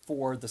comes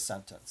before the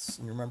sentence.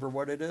 And you remember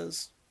what it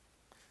is?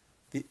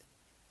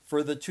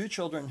 For the 2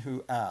 children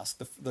who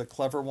asked, the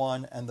clever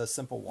one and the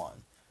simple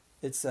one,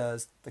 it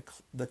says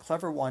the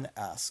clever one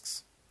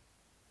asks,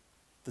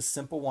 the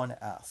simple one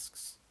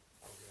asks,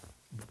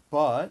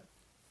 but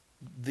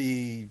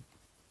the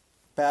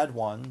bad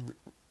one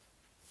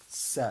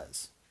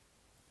says.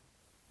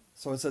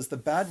 So it says the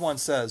bad one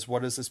says,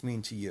 what does this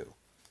mean to you?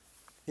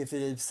 If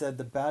it had said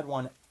the bad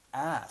one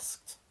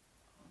asked,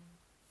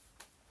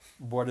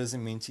 what does it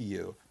mean to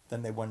you?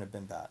 Then they wouldn't have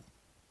been bad,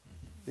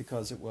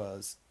 because it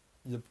was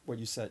what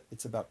you said,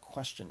 it's about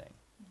questioning.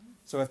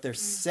 So if they're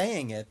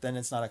saying it, then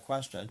it's not a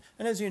question.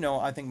 And as you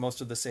know, I think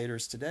most of the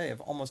Seders today have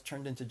almost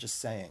turned into just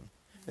saying.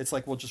 It's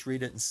like, we'll just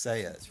read it and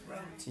say it. Right.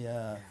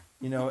 Yeah.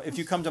 If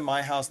you come to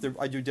my house,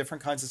 I do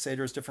different kinds of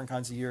Seders, different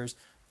kinds of years,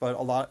 but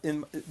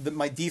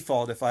my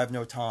default, if I have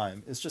no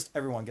time, is just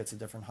everyone gets a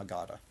different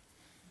Haggadah.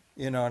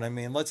 You know what I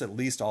mean? Let's at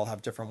least all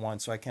have different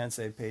ones, so I can't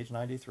say page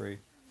 93.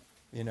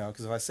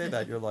 Because if I say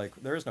that, you're like,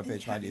 there is no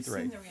page 93.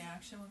 Have you seen the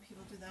reaction when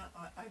people do that?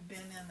 I've been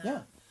in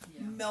a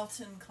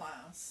Melton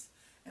class,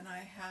 and I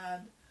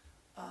had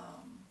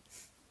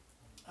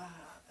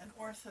an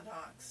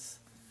Orthodox,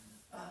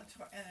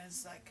 and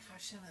it's like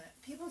Hashem, and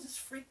people just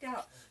freaked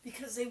out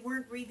because they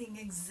weren't reading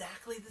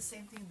exactly the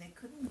same thing. They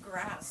couldn't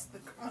grasp the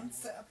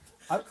concept,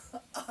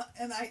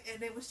 and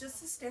it was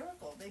just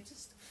hysterical. They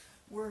just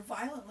were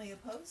violently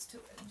opposed to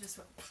it, and just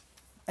went.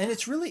 And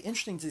it's really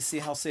interesting to see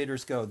how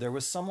Seders go. There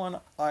was someone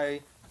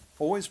I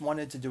always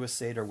wanted to do a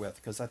Seder with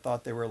because I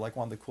thought they were like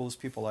one of the coolest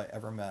people I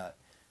ever met,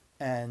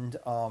 and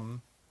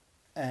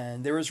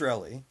they were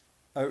Israeli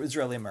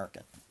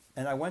American,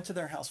 and I went to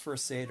their house for a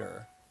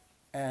Seder,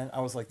 and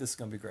I was like, this is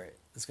gonna be great.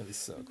 It's gonna be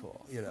so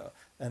cool, you know.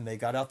 And they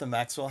got out the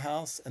Maxwell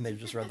House and they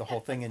just read the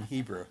whole thing in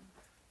Hebrew,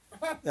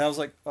 and I was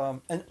like,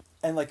 and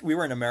like we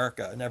were in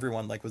America and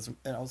everyone like was,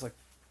 and I was like,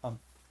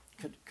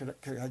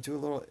 could I do a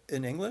little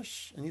in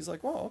English? And he's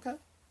like, well, okay.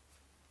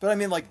 But I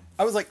mean, like,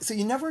 I was like, so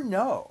you never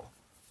know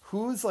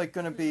who's like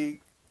going to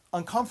be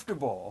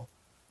uncomfortable,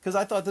 because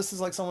I thought this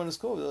is like someone who's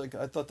cool. Like,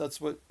 I thought that's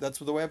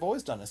the way I've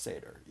always done a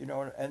Seder, you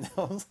know. And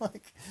I was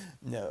like,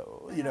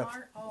 no, you know.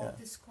 Aren't all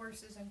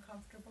discourses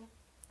uncomfortable?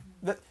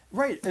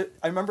 Right.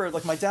 I remember,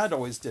 like, my dad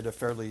always did a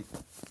fairly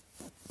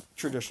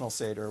traditional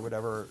Seder or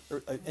whatever,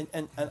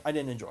 and I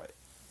didn't enjoy it.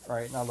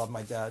 Right, and I love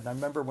my dad. And I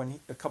remember when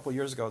a couple of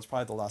years ago, it's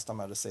probably the last time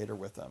I had a Seder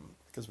with him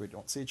because we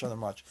don't see each other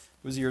much.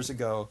 It was years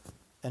ago,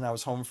 and I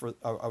was home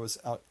I was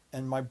out,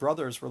 and my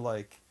brothers were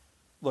like,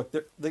 look,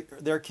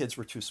 their kids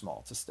were too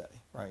small to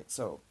stay, right?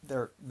 So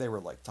they were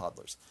like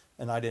toddlers,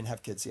 and I didn't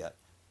have kids yet.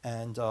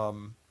 And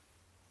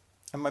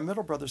my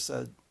middle brother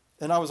said,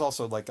 and I was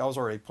also like, I was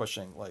already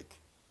pushing, like,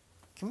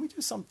 can we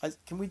do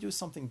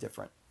something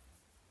different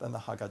than the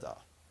Haggadah?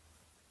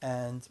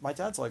 And my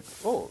dad's like,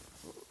 oh,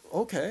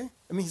 okay.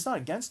 I mean, he's not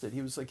against it.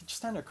 He was like, it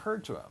just hadn't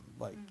occurred to him.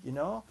 Like, you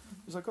know?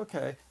 He was like,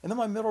 okay. And then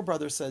my middle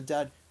brother said,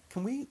 Dad,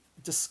 can we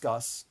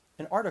discuss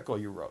an article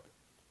you wrote?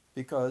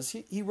 Because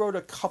he wrote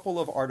a couple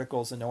of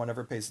articles that no one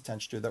ever pays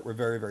attention to that were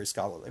very, very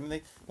scholarly. I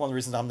mean, one of the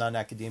reasons I'm not in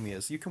academia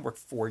is you can work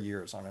 4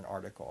 years on an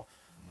article.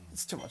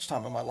 It's too much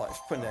time in my life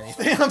putting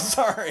anything. I'm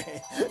sorry.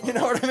 You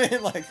know what I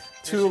mean? Like,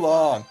 too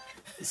long.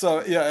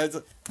 So, yeah.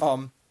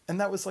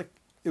 And that was like,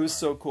 it was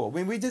so cool. I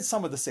mean, we did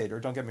some of the Seder,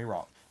 don't get me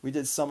wrong. We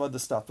did some of the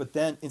stuff, but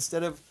then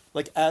instead of,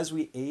 like, as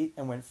we ate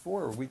and went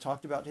forward, we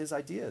talked about his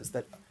ideas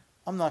that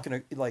I'm not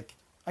going to, like,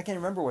 I can't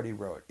remember what he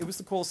wrote. It was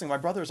the coolest thing. My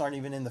brothers aren't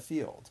even in the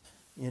field,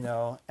 you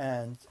know,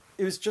 and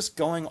it was just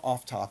going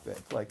off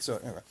topic. Like, so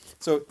anyway,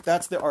 so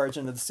that's the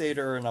origin of the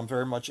Seder, and I'm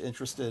very much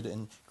interested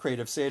in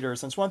creative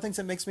Seders. And it's one of the things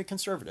that makes me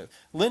conservative.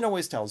 Lynn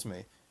always tells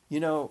me, you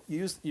know,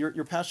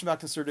 you're passionate about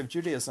conservative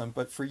Judaism,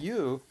 but for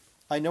you,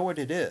 I know what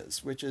it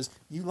is, which is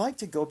you like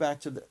to go back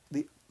to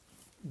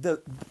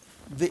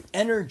the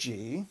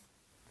energy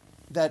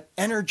that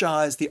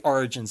energized the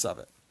origins of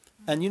it.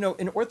 And, you know,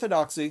 in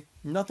Orthodoxy,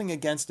 nothing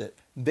against it.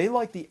 They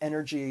like the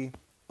energy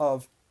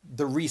of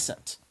the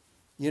recent.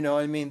 You know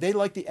what I mean? They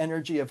like the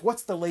energy of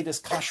what's the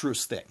latest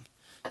kashrus thing.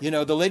 You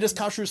know, the latest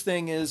kashrus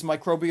thing is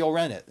microbial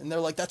rennet. And they're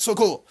like, that's so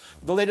cool.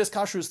 The latest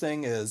kashrus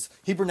thing is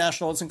Hebrew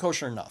National isn't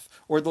kosher enough.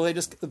 Or the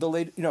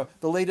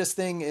latest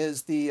thing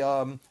is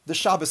the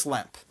Shabbos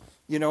lamp.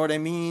 You know what I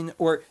mean?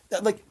 Or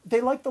like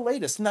they like the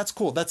latest, and that's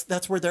cool.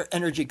 That's where their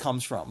energy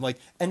comes from. Like,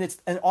 and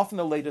often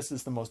the latest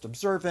is the most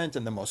observant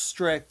and the most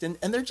strict, and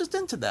they're just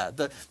into that.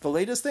 The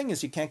latest thing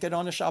is you can't get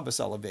on a Shabbos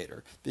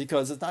elevator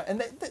because it's not.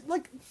 And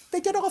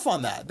they get off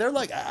on that. They're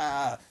like,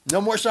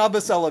 no more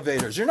Shabbos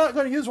elevators. You're not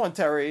going to use one,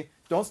 Terry.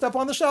 Don't step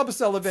on the Shabbos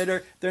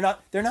elevator. They're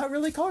not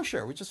really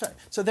kosher.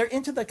 So they're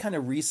into that kind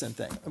of recent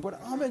thing. And what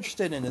I'm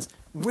interested in is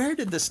where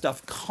did this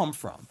stuff come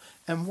from?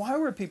 And why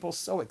were people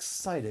so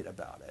excited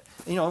about it?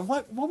 You know,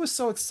 what was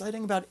so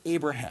exciting about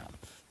Abraham?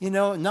 You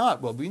know,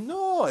 we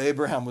know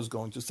Abraham was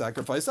going to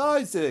sacrifice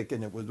Isaac,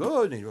 and it was,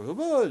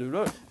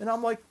 and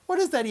I'm like, what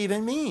does that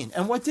even mean?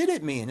 And what did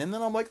it mean? And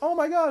then I'm like, oh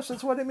my gosh,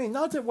 that's what it means.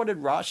 Not that what did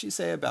Rashi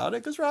say about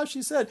it, because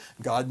Rashi said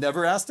God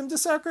never asked him to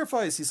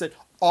sacrifice. He said,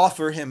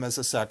 offer him as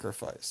a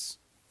sacrifice.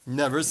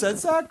 Never said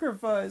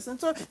sacrifice. And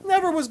so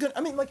never was good.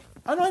 I mean, like,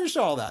 I don't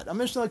understand all that. I'm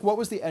interested in, like, what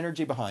was the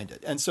energy behind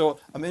it? And so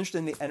I'm interested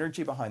in the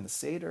energy behind the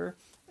Seder.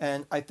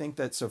 And I think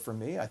that, so for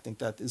me, I think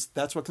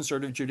that's what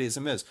conservative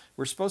Judaism is.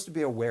 We're supposed to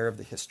be aware of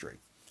the history.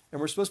 And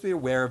we're supposed to be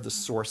aware of the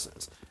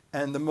sources.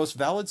 And the most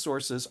valid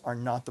sources are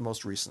not the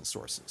most recent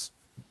sources.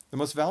 The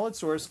most valid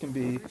source can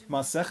be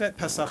Masechet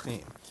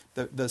Pesachim,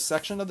 the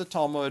section of the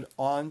Talmud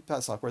on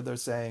Pesach where they're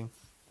saying,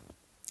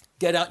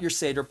 get out your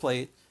Seder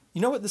plate.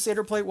 You know what the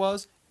Seder plate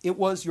was? It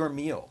was your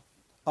meal.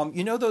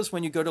 You know those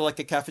when you go to like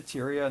a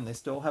cafeteria and they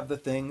still have the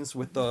things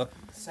with the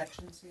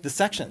sections? The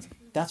sections.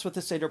 That's what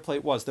the Seder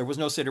plate was. There was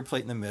no Seder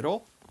plate in the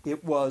middle.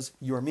 It was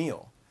your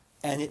meal.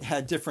 And it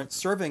had different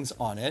servings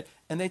on it.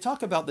 And they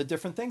talk about the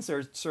different things that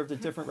are served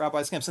at different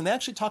rabbis' camps. And they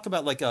actually talk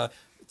about like a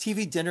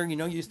TV dinner. You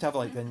know, you used to have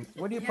like,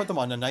 what do you put them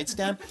on, a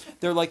nightstand?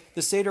 They're like,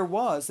 the Seder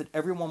was that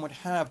everyone would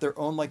have their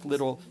own like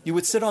little, you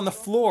would sit on the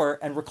floor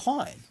and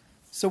recline.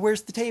 So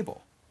where's the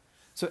table?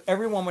 So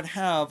everyone would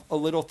have a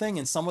little thing,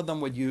 and some of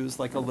them would use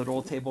like a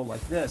little table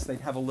like this.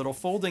 They'd have a little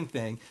folding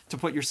thing to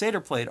put your Seder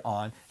plate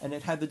on, and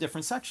it had the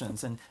different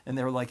sections. And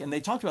they were like, and they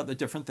talked about the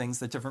different things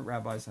that different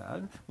rabbis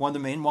had. The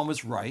main one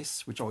was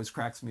rice, which always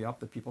cracks me up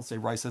that people say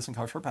rice isn't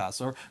kosher for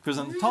Passover, because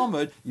in the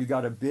Talmud, you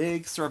got a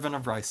big serving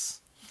of rice.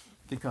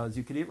 Because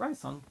you could eat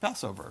rice on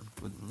Passover.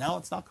 But now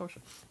it's not kosher,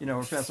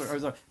 or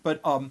Passover.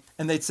 But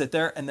and they'd sit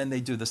there and then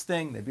they'd do this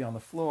thing. They'd be on the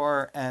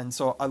floor, and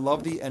so I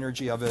love the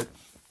energy of it,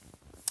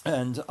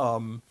 and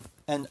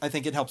I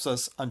think it helps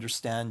us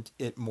understand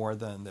it more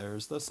than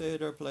there's the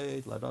Seder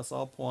plate. Let us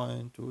all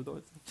point to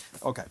the.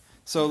 Okay,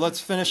 so let's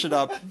finish it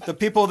up. The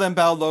people then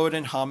bowed low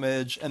in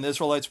homage, and the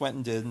Israelites went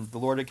and did. And the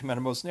Lord had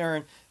commanded Moses and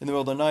Aaron in the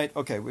middle of the night.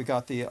 Okay, we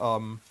got the.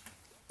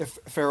 If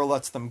Pharaoh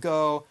lets them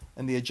go,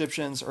 and the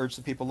Egyptians urged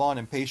the people on,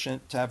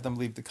 impatient to have them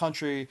leave the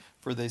country,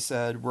 for they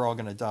said, we're all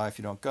going to die if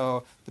you don't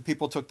go. The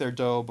people took their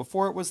dough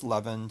before it was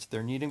leavened,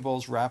 their kneading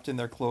bowls wrapped in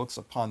their cloaks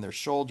upon their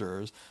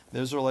shoulders.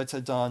 The Israelites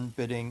had done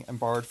bidding and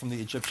borrowed from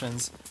the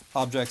Egyptians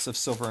objects of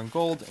silver and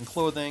gold and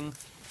clothing.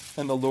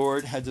 And the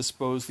Lord had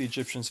disposed the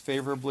Egyptians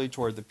favorably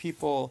toward the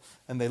people,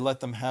 and they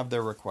let them have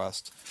their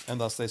request, and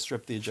thus they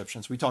stripped the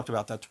Egyptians. We talked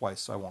about that twice,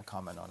 so I won't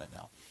comment on it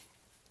now.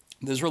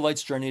 The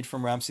Israelites journeyed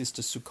from Ramses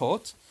to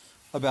Sukkot,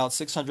 about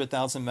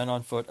 600,000 men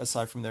on foot,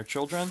 aside from their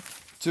children.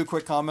 Two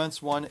quick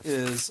comments. One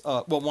is,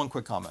 one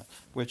quick comment,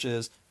 which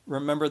is,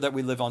 remember that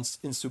we live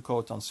in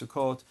Sukkot on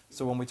Sukkot.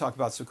 So when we talk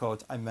about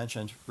Sukkot, I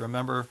mentioned,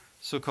 remember,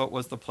 Sukkot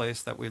was the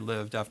place that we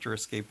lived after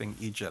escaping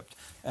Egypt.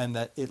 And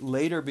that it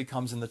later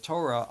becomes in the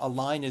Torah, a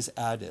line is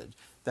added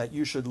that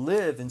you should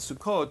live in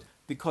Sukkot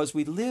because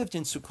we lived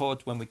in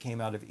Sukkot when we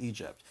came out of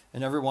Egypt.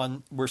 And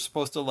everyone, we're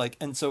supposed to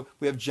and so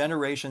we have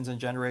generations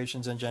and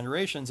generations and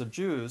generations of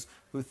Jews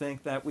who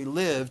think that we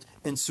lived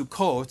in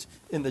Sukkot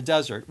in the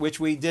desert, which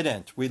we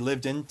didn't. We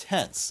lived in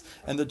tents.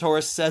 And the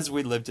Torah says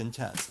we lived in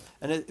tents.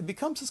 And it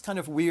becomes this kind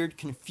of weird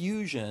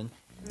confusion,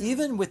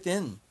 even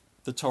within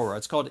the Torah.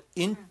 It's called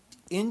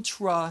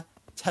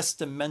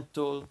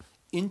intratestamental,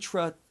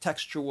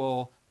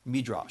 intratextual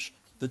midrash.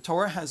 The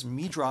Torah has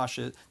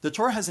midrashes. The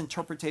Torah has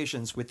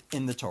interpretations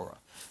within the Torah.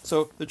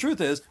 So the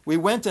truth is, we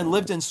went and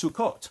lived in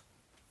Sukkot.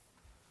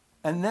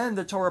 And then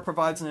the Torah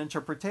provides an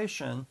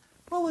interpretation.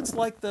 Well, it's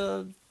like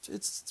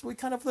we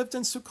kind of lived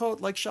in Sukkot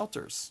like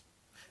shelters.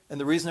 And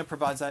the reason it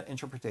provides that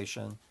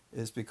interpretation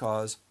is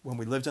because when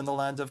we lived in the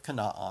land of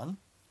Canaan,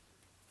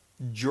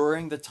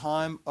 during the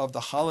time of the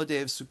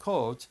holiday of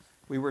Sukkot,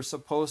 we were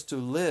supposed to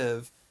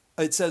live.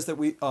 It says that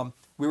we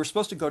were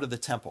supposed to go to the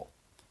temple.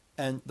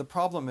 And the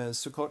problem is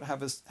Sukkot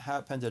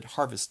happened at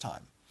harvest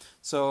time.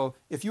 So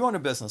if you own a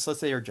business,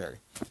 let's say you're Jerry,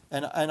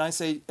 and I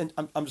say, and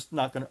I'm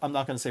not going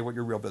to say what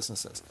your real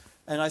business is,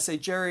 and I say,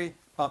 Jerry,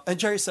 and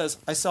Jerry says,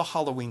 I sell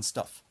Halloween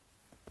stuff,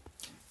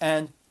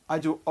 and I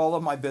do all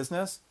of my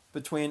business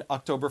between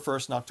October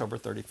 1st and October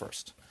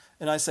 31st.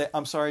 And I say,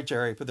 I'm sorry,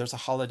 Jerry, but there's a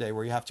holiday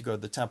where you have to go to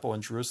the temple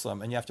in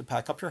Jerusalem, and you have to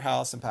pack up your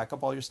house and pack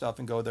up all your stuff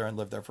and go there and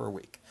live there for a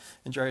week.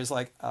 And Jerry's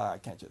like, I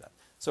can't do that.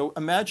 So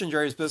imagine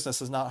Jerry's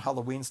business is not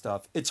Halloween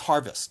stuff, it's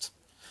harvest.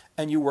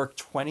 And you work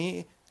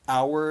 20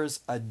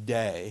 hours a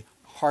day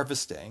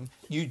harvesting.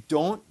 You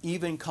don't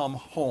even come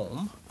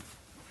home.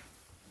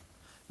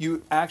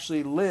 You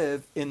actually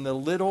live in the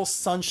little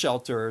sun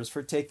shelters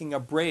for taking a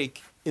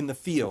break in the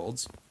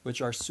fields, which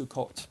are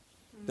Sukkot.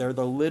 They're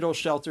the little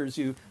shelters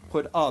you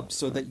put up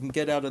so that you can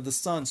get out of the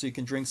sun so you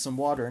can drink some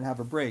water and have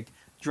a break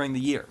during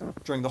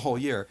the whole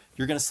year.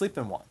 You're going to sleep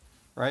in one,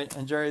 right?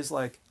 And Jerry's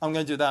like, I'm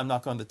going to do that. I'm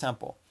not going to the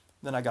temple.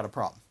 Then I got a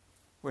problem,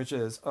 which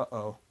is,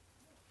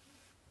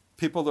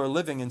 people are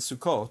living in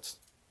Sukkot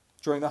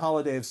during the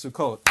holiday of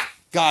Sukkot.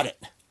 Got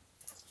it.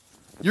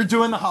 You're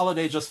doing the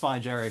holiday just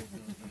fine, Jerry,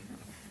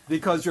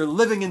 because you're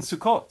living in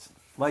Sukkot,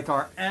 like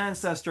our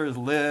ancestors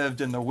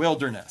lived in the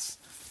wilderness.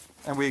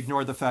 And we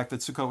ignored the fact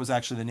that Sukkot was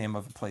actually the name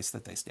of a place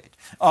that they stayed.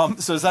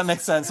 So does that make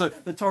sense? So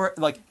the Torah,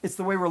 it's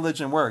the way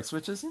religion works,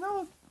 which is,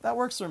 that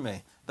works for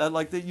me.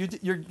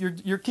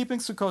 That you're keeping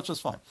Sukkot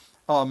just fine.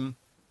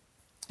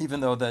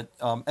 Even though that,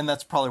 and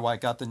that's probably why it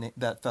got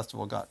that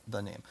festival got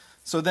the name.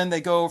 So then they're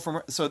going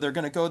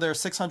to go there,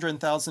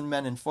 600,000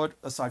 men in foot,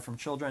 aside from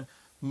children.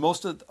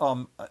 Most of,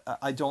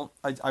 I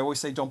always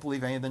say don't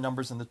believe any of the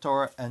numbers in the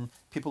Torah, and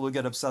people who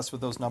get obsessed with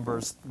those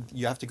numbers,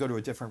 you have to go to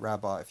a different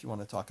rabbi if you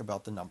want to talk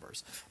about the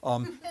numbers.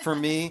 For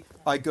me,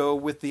 I go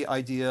with the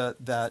idea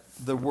that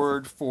the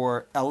word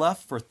for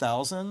elef, for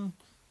 1,000,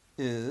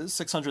 is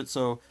 600.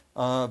 So,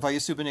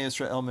 Vayesu b'nei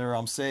Yisrael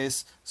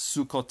miRamses,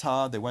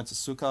 Sukkotah, they went to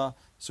Sukkah.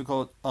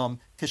 Sukkot,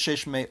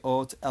 Keshesh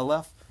Me'ot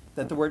Elef,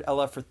 that the word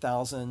Elef for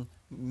 1,000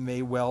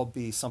 may well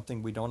be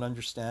something we don't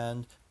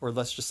understand, or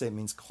let's just say it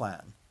means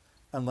clan.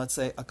 And let's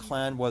say a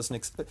clan was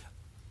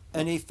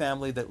any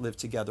family that lived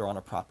together on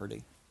a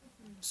property.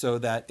 So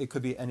that it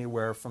could be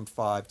anywhere from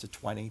 5 to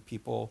 20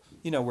 people,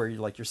 where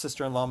your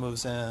sister-in-law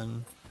moves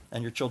in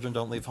and your children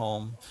don't leave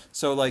home.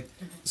 So it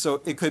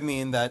could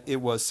mean that it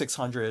was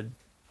 600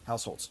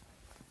 households.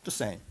 Just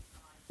saying.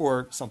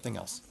 Or something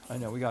else. I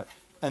know we got...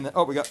 And then,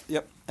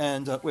 yep.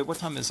 And wait, what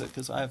time is it?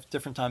 Because I have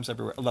different times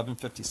everywhere.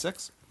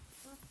 11:56.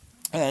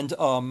 And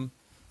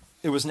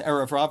it was an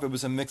era of Rav. It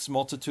was a mixed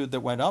multitude that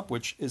went up,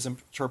 which is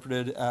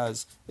interpreted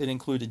as it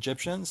included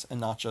Egyptians and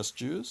not just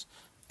Jews.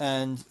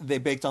 And they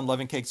baked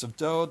unleavened cakes of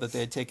dough that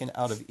they had taken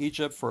out of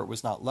Egypt, for it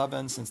was not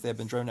leavened, since they had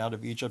been driven out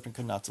of Egypt and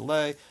could not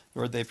delay,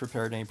 nor had they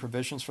prepared any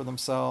provisions for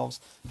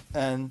themselves.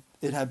 And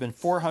it had been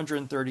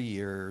 430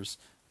 years,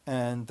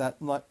 and that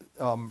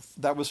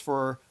was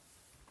for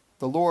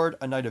the Lord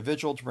a night of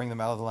vigil to bring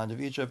them out of the land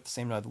of Egypt. The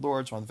same night of the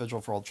Lord's one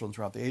vigil for all children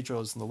throughout the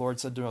ages. And the Lord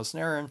said to Moses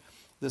and Aaron,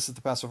 "This is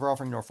the Passover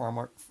offering, no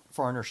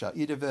foreigner shall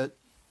eat of it."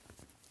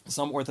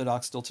 Some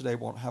Orthodox still today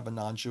won't have a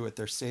non-Jew at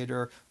their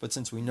Seder, but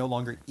since we no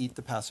longer eat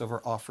the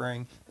Passover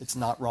offering, it's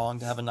not wrong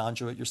to have a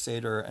non-Jew at your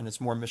Seder, and it's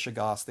more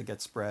mishigas that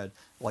gets spread.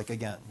 Like,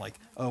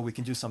 oh, we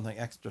can do something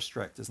extra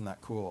strict. Isn't that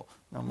cool?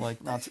 And I'm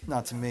like,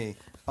 not to me.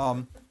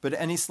 But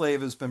any slave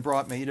who's been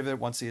brought may eat of it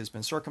once he has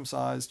been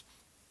circumcised,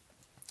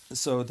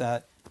 so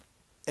that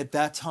at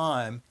that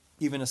time,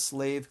 even a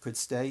slave could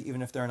stay,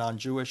 even if they're a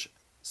non-Jewish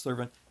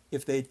servant,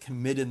 if they'd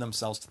committed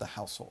themselves to the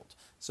household.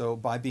 So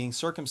by being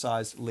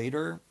circumcised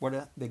later,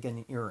 they get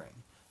an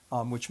earring,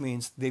 which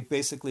means they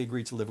basically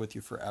agree to live with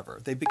you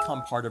forever. They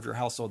become part of your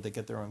household. They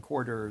get their own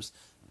quarters.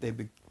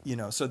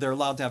 So they're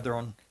allowed to have their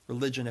own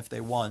religion if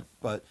they want,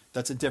 but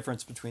that's a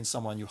difference between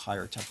someone you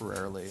hire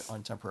temporarily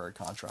on temporary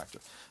contract.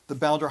 The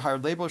bound or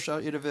hired laborer shall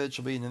eat of it,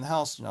 shall be eaten in the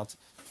house.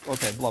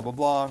 Okay, blah, blah,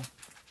 blah.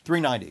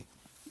 390.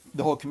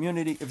 The whole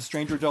community, if a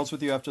stranger dwells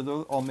with you after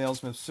all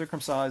males must be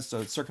circumcised,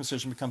 so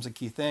circumcision becomes a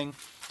key thing.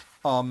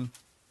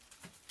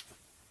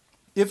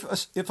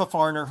 If a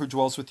foreigner who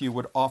dwells with you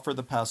would offer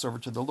the Passover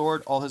to the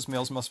Lord, all his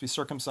males must be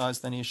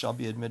circumcised, then he shall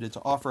be admitted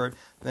to offer it.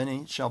 Then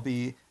he shall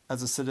be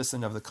as a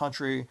citizen of the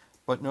country,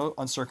 but no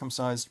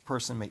uncircumcised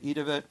person may eat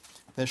of it.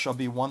 There shall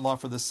be one law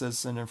for the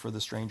citizen and for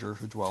the stranger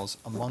who dwells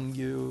among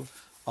you.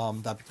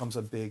 That becomes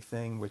a big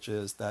thing, which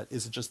is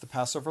is it just the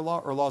Passover law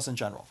or laws in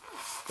general?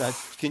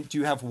 Do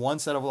you have one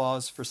set of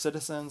laws for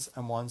citizens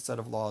and one set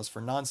of laws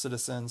for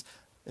non-citizens?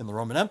 In the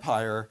Roman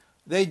Empire,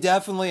 they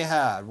definitely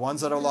had one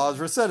set of laws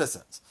for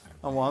citizens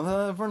and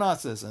one for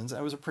non-citizens.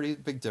 It was a pretty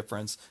big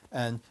difference.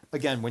 And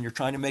again, when you're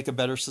trying to make a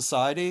better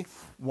society,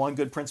 one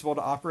good principle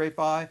to operate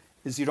by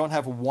is you don't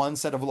have one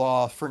set of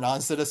law for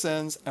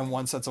non-citizens and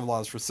one set of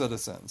laws for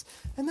citizens.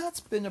 And that's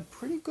been a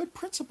pretty good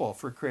principle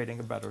for creating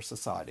a better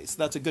society. So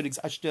that's a good,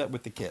 I should do that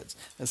with the kids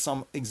as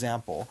some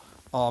example.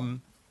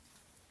 And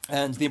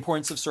the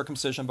importance of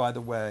circumcision, by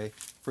the way,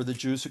 for the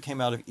Jews who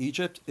came out of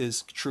Egypt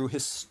is true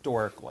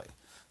historically.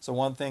 So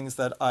one of the things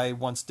that I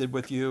once did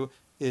with you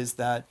is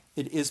that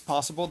it is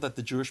possible that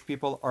the Jewish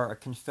people are a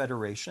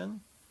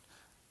confederation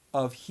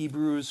of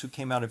Hebrews who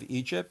came out of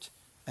Egypt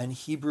and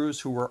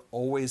Hebrews who were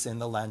always in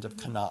the land of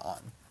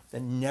Canaan,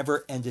 that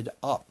never ended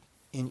up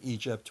in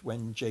Egypt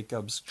when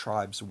Jacob's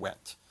tribes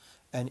went.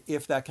 And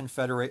if that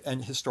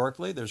and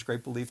historically, there's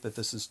great belief that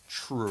this is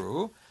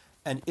true.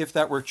 And if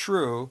that were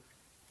true,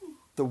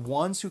 the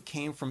ones who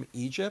came from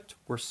Egypt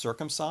were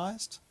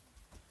circumcised,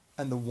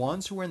 and the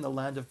ones who were in the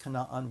land of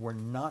Canaan were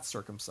not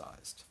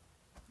circumcised.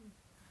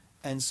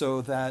 And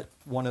so that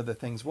one of the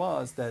things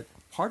was that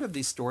part of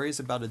these stories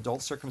about adult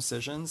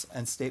circumcisions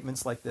and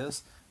statements like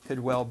this could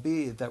well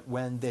be that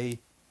when they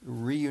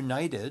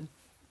reunited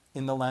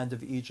in the land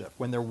of Egypt,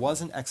 when there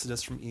was an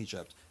exodus from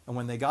Egypt, and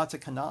when they got to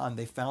Canaan,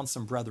 they found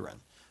some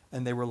brethren.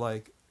 And they were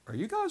like, "Are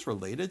you guys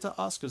related to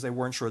us?" Because they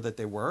weren't sure that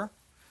they were.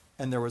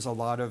 And there was a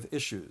lot of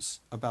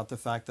issues about the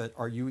fact that,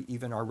 are you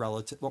even our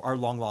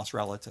long lost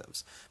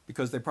relatives?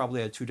 Because they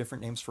probably had two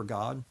different names for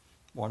God.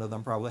 One of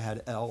them probably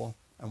had El,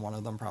 and one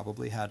of them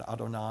probably had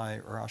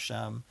Adonai or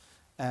Hashem.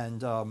 And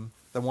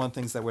the one of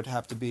the things that would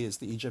have to be is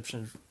the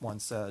Egyptian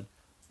one said,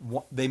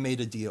 they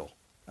made a deal.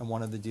 And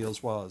one of the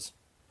deals was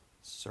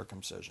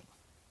circumcision.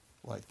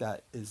 Like,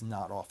 that is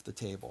not off the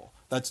table.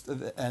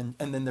 And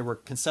then there were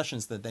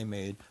concessions that they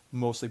made,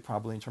 mostly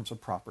probably in terms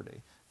of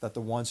property. That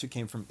the ones who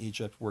came from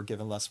Egypt were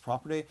given less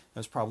property.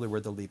 That's probably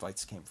where the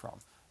Levites came from.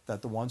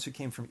 That the ones who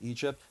came from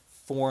Egypt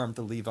formed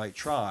the Levite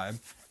tribe.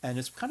 And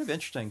it's kind of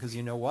interesting because,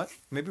 you know what?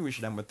 Maybe we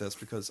should end with this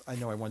because I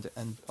know I wanted to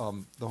end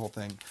the whole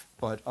thing.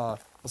 But I'll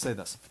say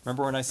this.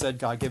 Remember when I said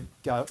God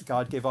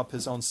gave up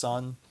his own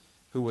son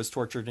who was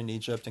tortured in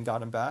Egypt and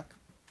got him back?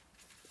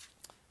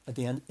 At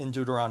the end, in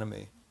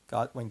Deuteronomy,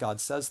 when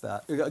God says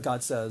that,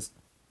 God says,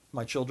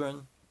 "My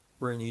children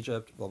were in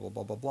Egypt, blah, blah,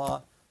 blah, blah,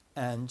 blah.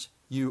 And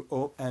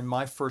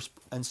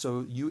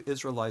so you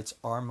Israelites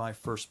are my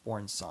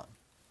firstborn son.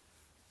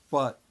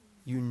 But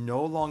you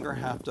no longer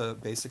have to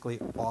basically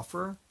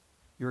offer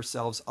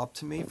yourselves up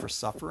to me for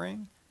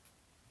suffering,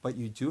 but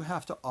you do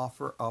have to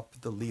offer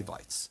up the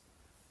Levites."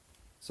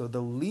 So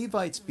the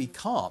Levites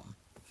become,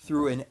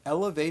 through an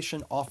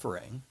elevation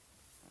offering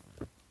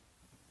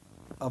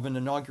of an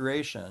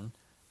inauguration,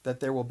 that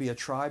there will be a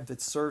tribe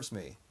that serves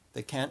me.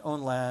 They can't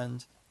own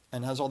land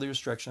and has all the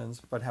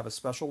restrictions, but have a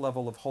special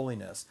level of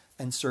holiness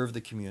and serve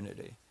the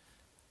community.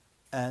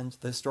 And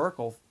the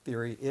historical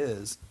theory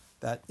is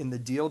that in the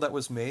deal that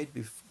was made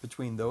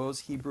between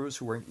those Hebrews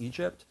who were in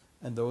Egypt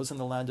and those in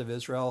the land of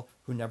Israel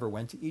who never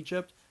went to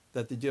Egypt,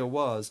 that the deal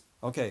was,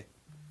 okay,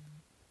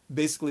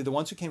 basically the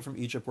ones who came from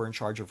Egypt were in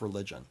charge of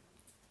religion,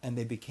 and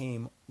they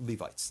became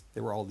Levites.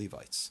 They were all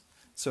Levites,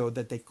 so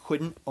that they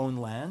couldn't own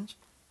land.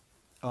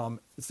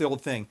 It's the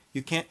old thing.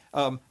 You can't.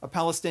 A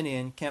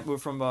Palestinian can't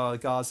move from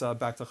Gaza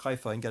back to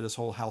Haifa and get his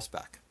whole house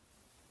back.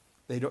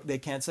 They don't. They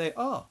can't say,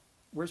 "Oh,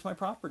 where's my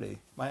property?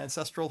 My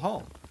ancestral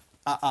home."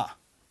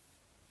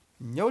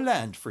 No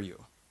land for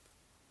you.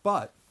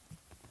 But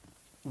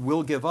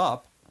we'll give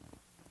up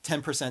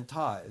 10%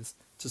 tithes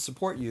to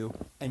support you,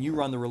 and you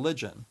run the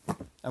religion.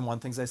 And one of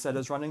the things I said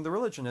is running the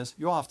religion is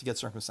you all have to get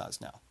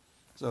circumcised now.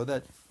 So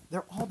that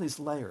there are all these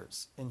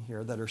layers in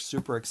here that are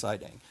super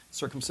exciting.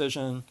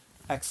 Circumcision,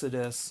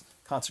 Exodus,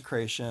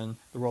 consecration,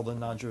 the role of the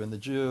non-Jew and the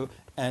Jew.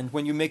 And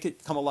when you make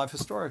it come alive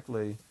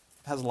historically,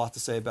 it has a lot to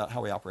say about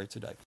how we operate today.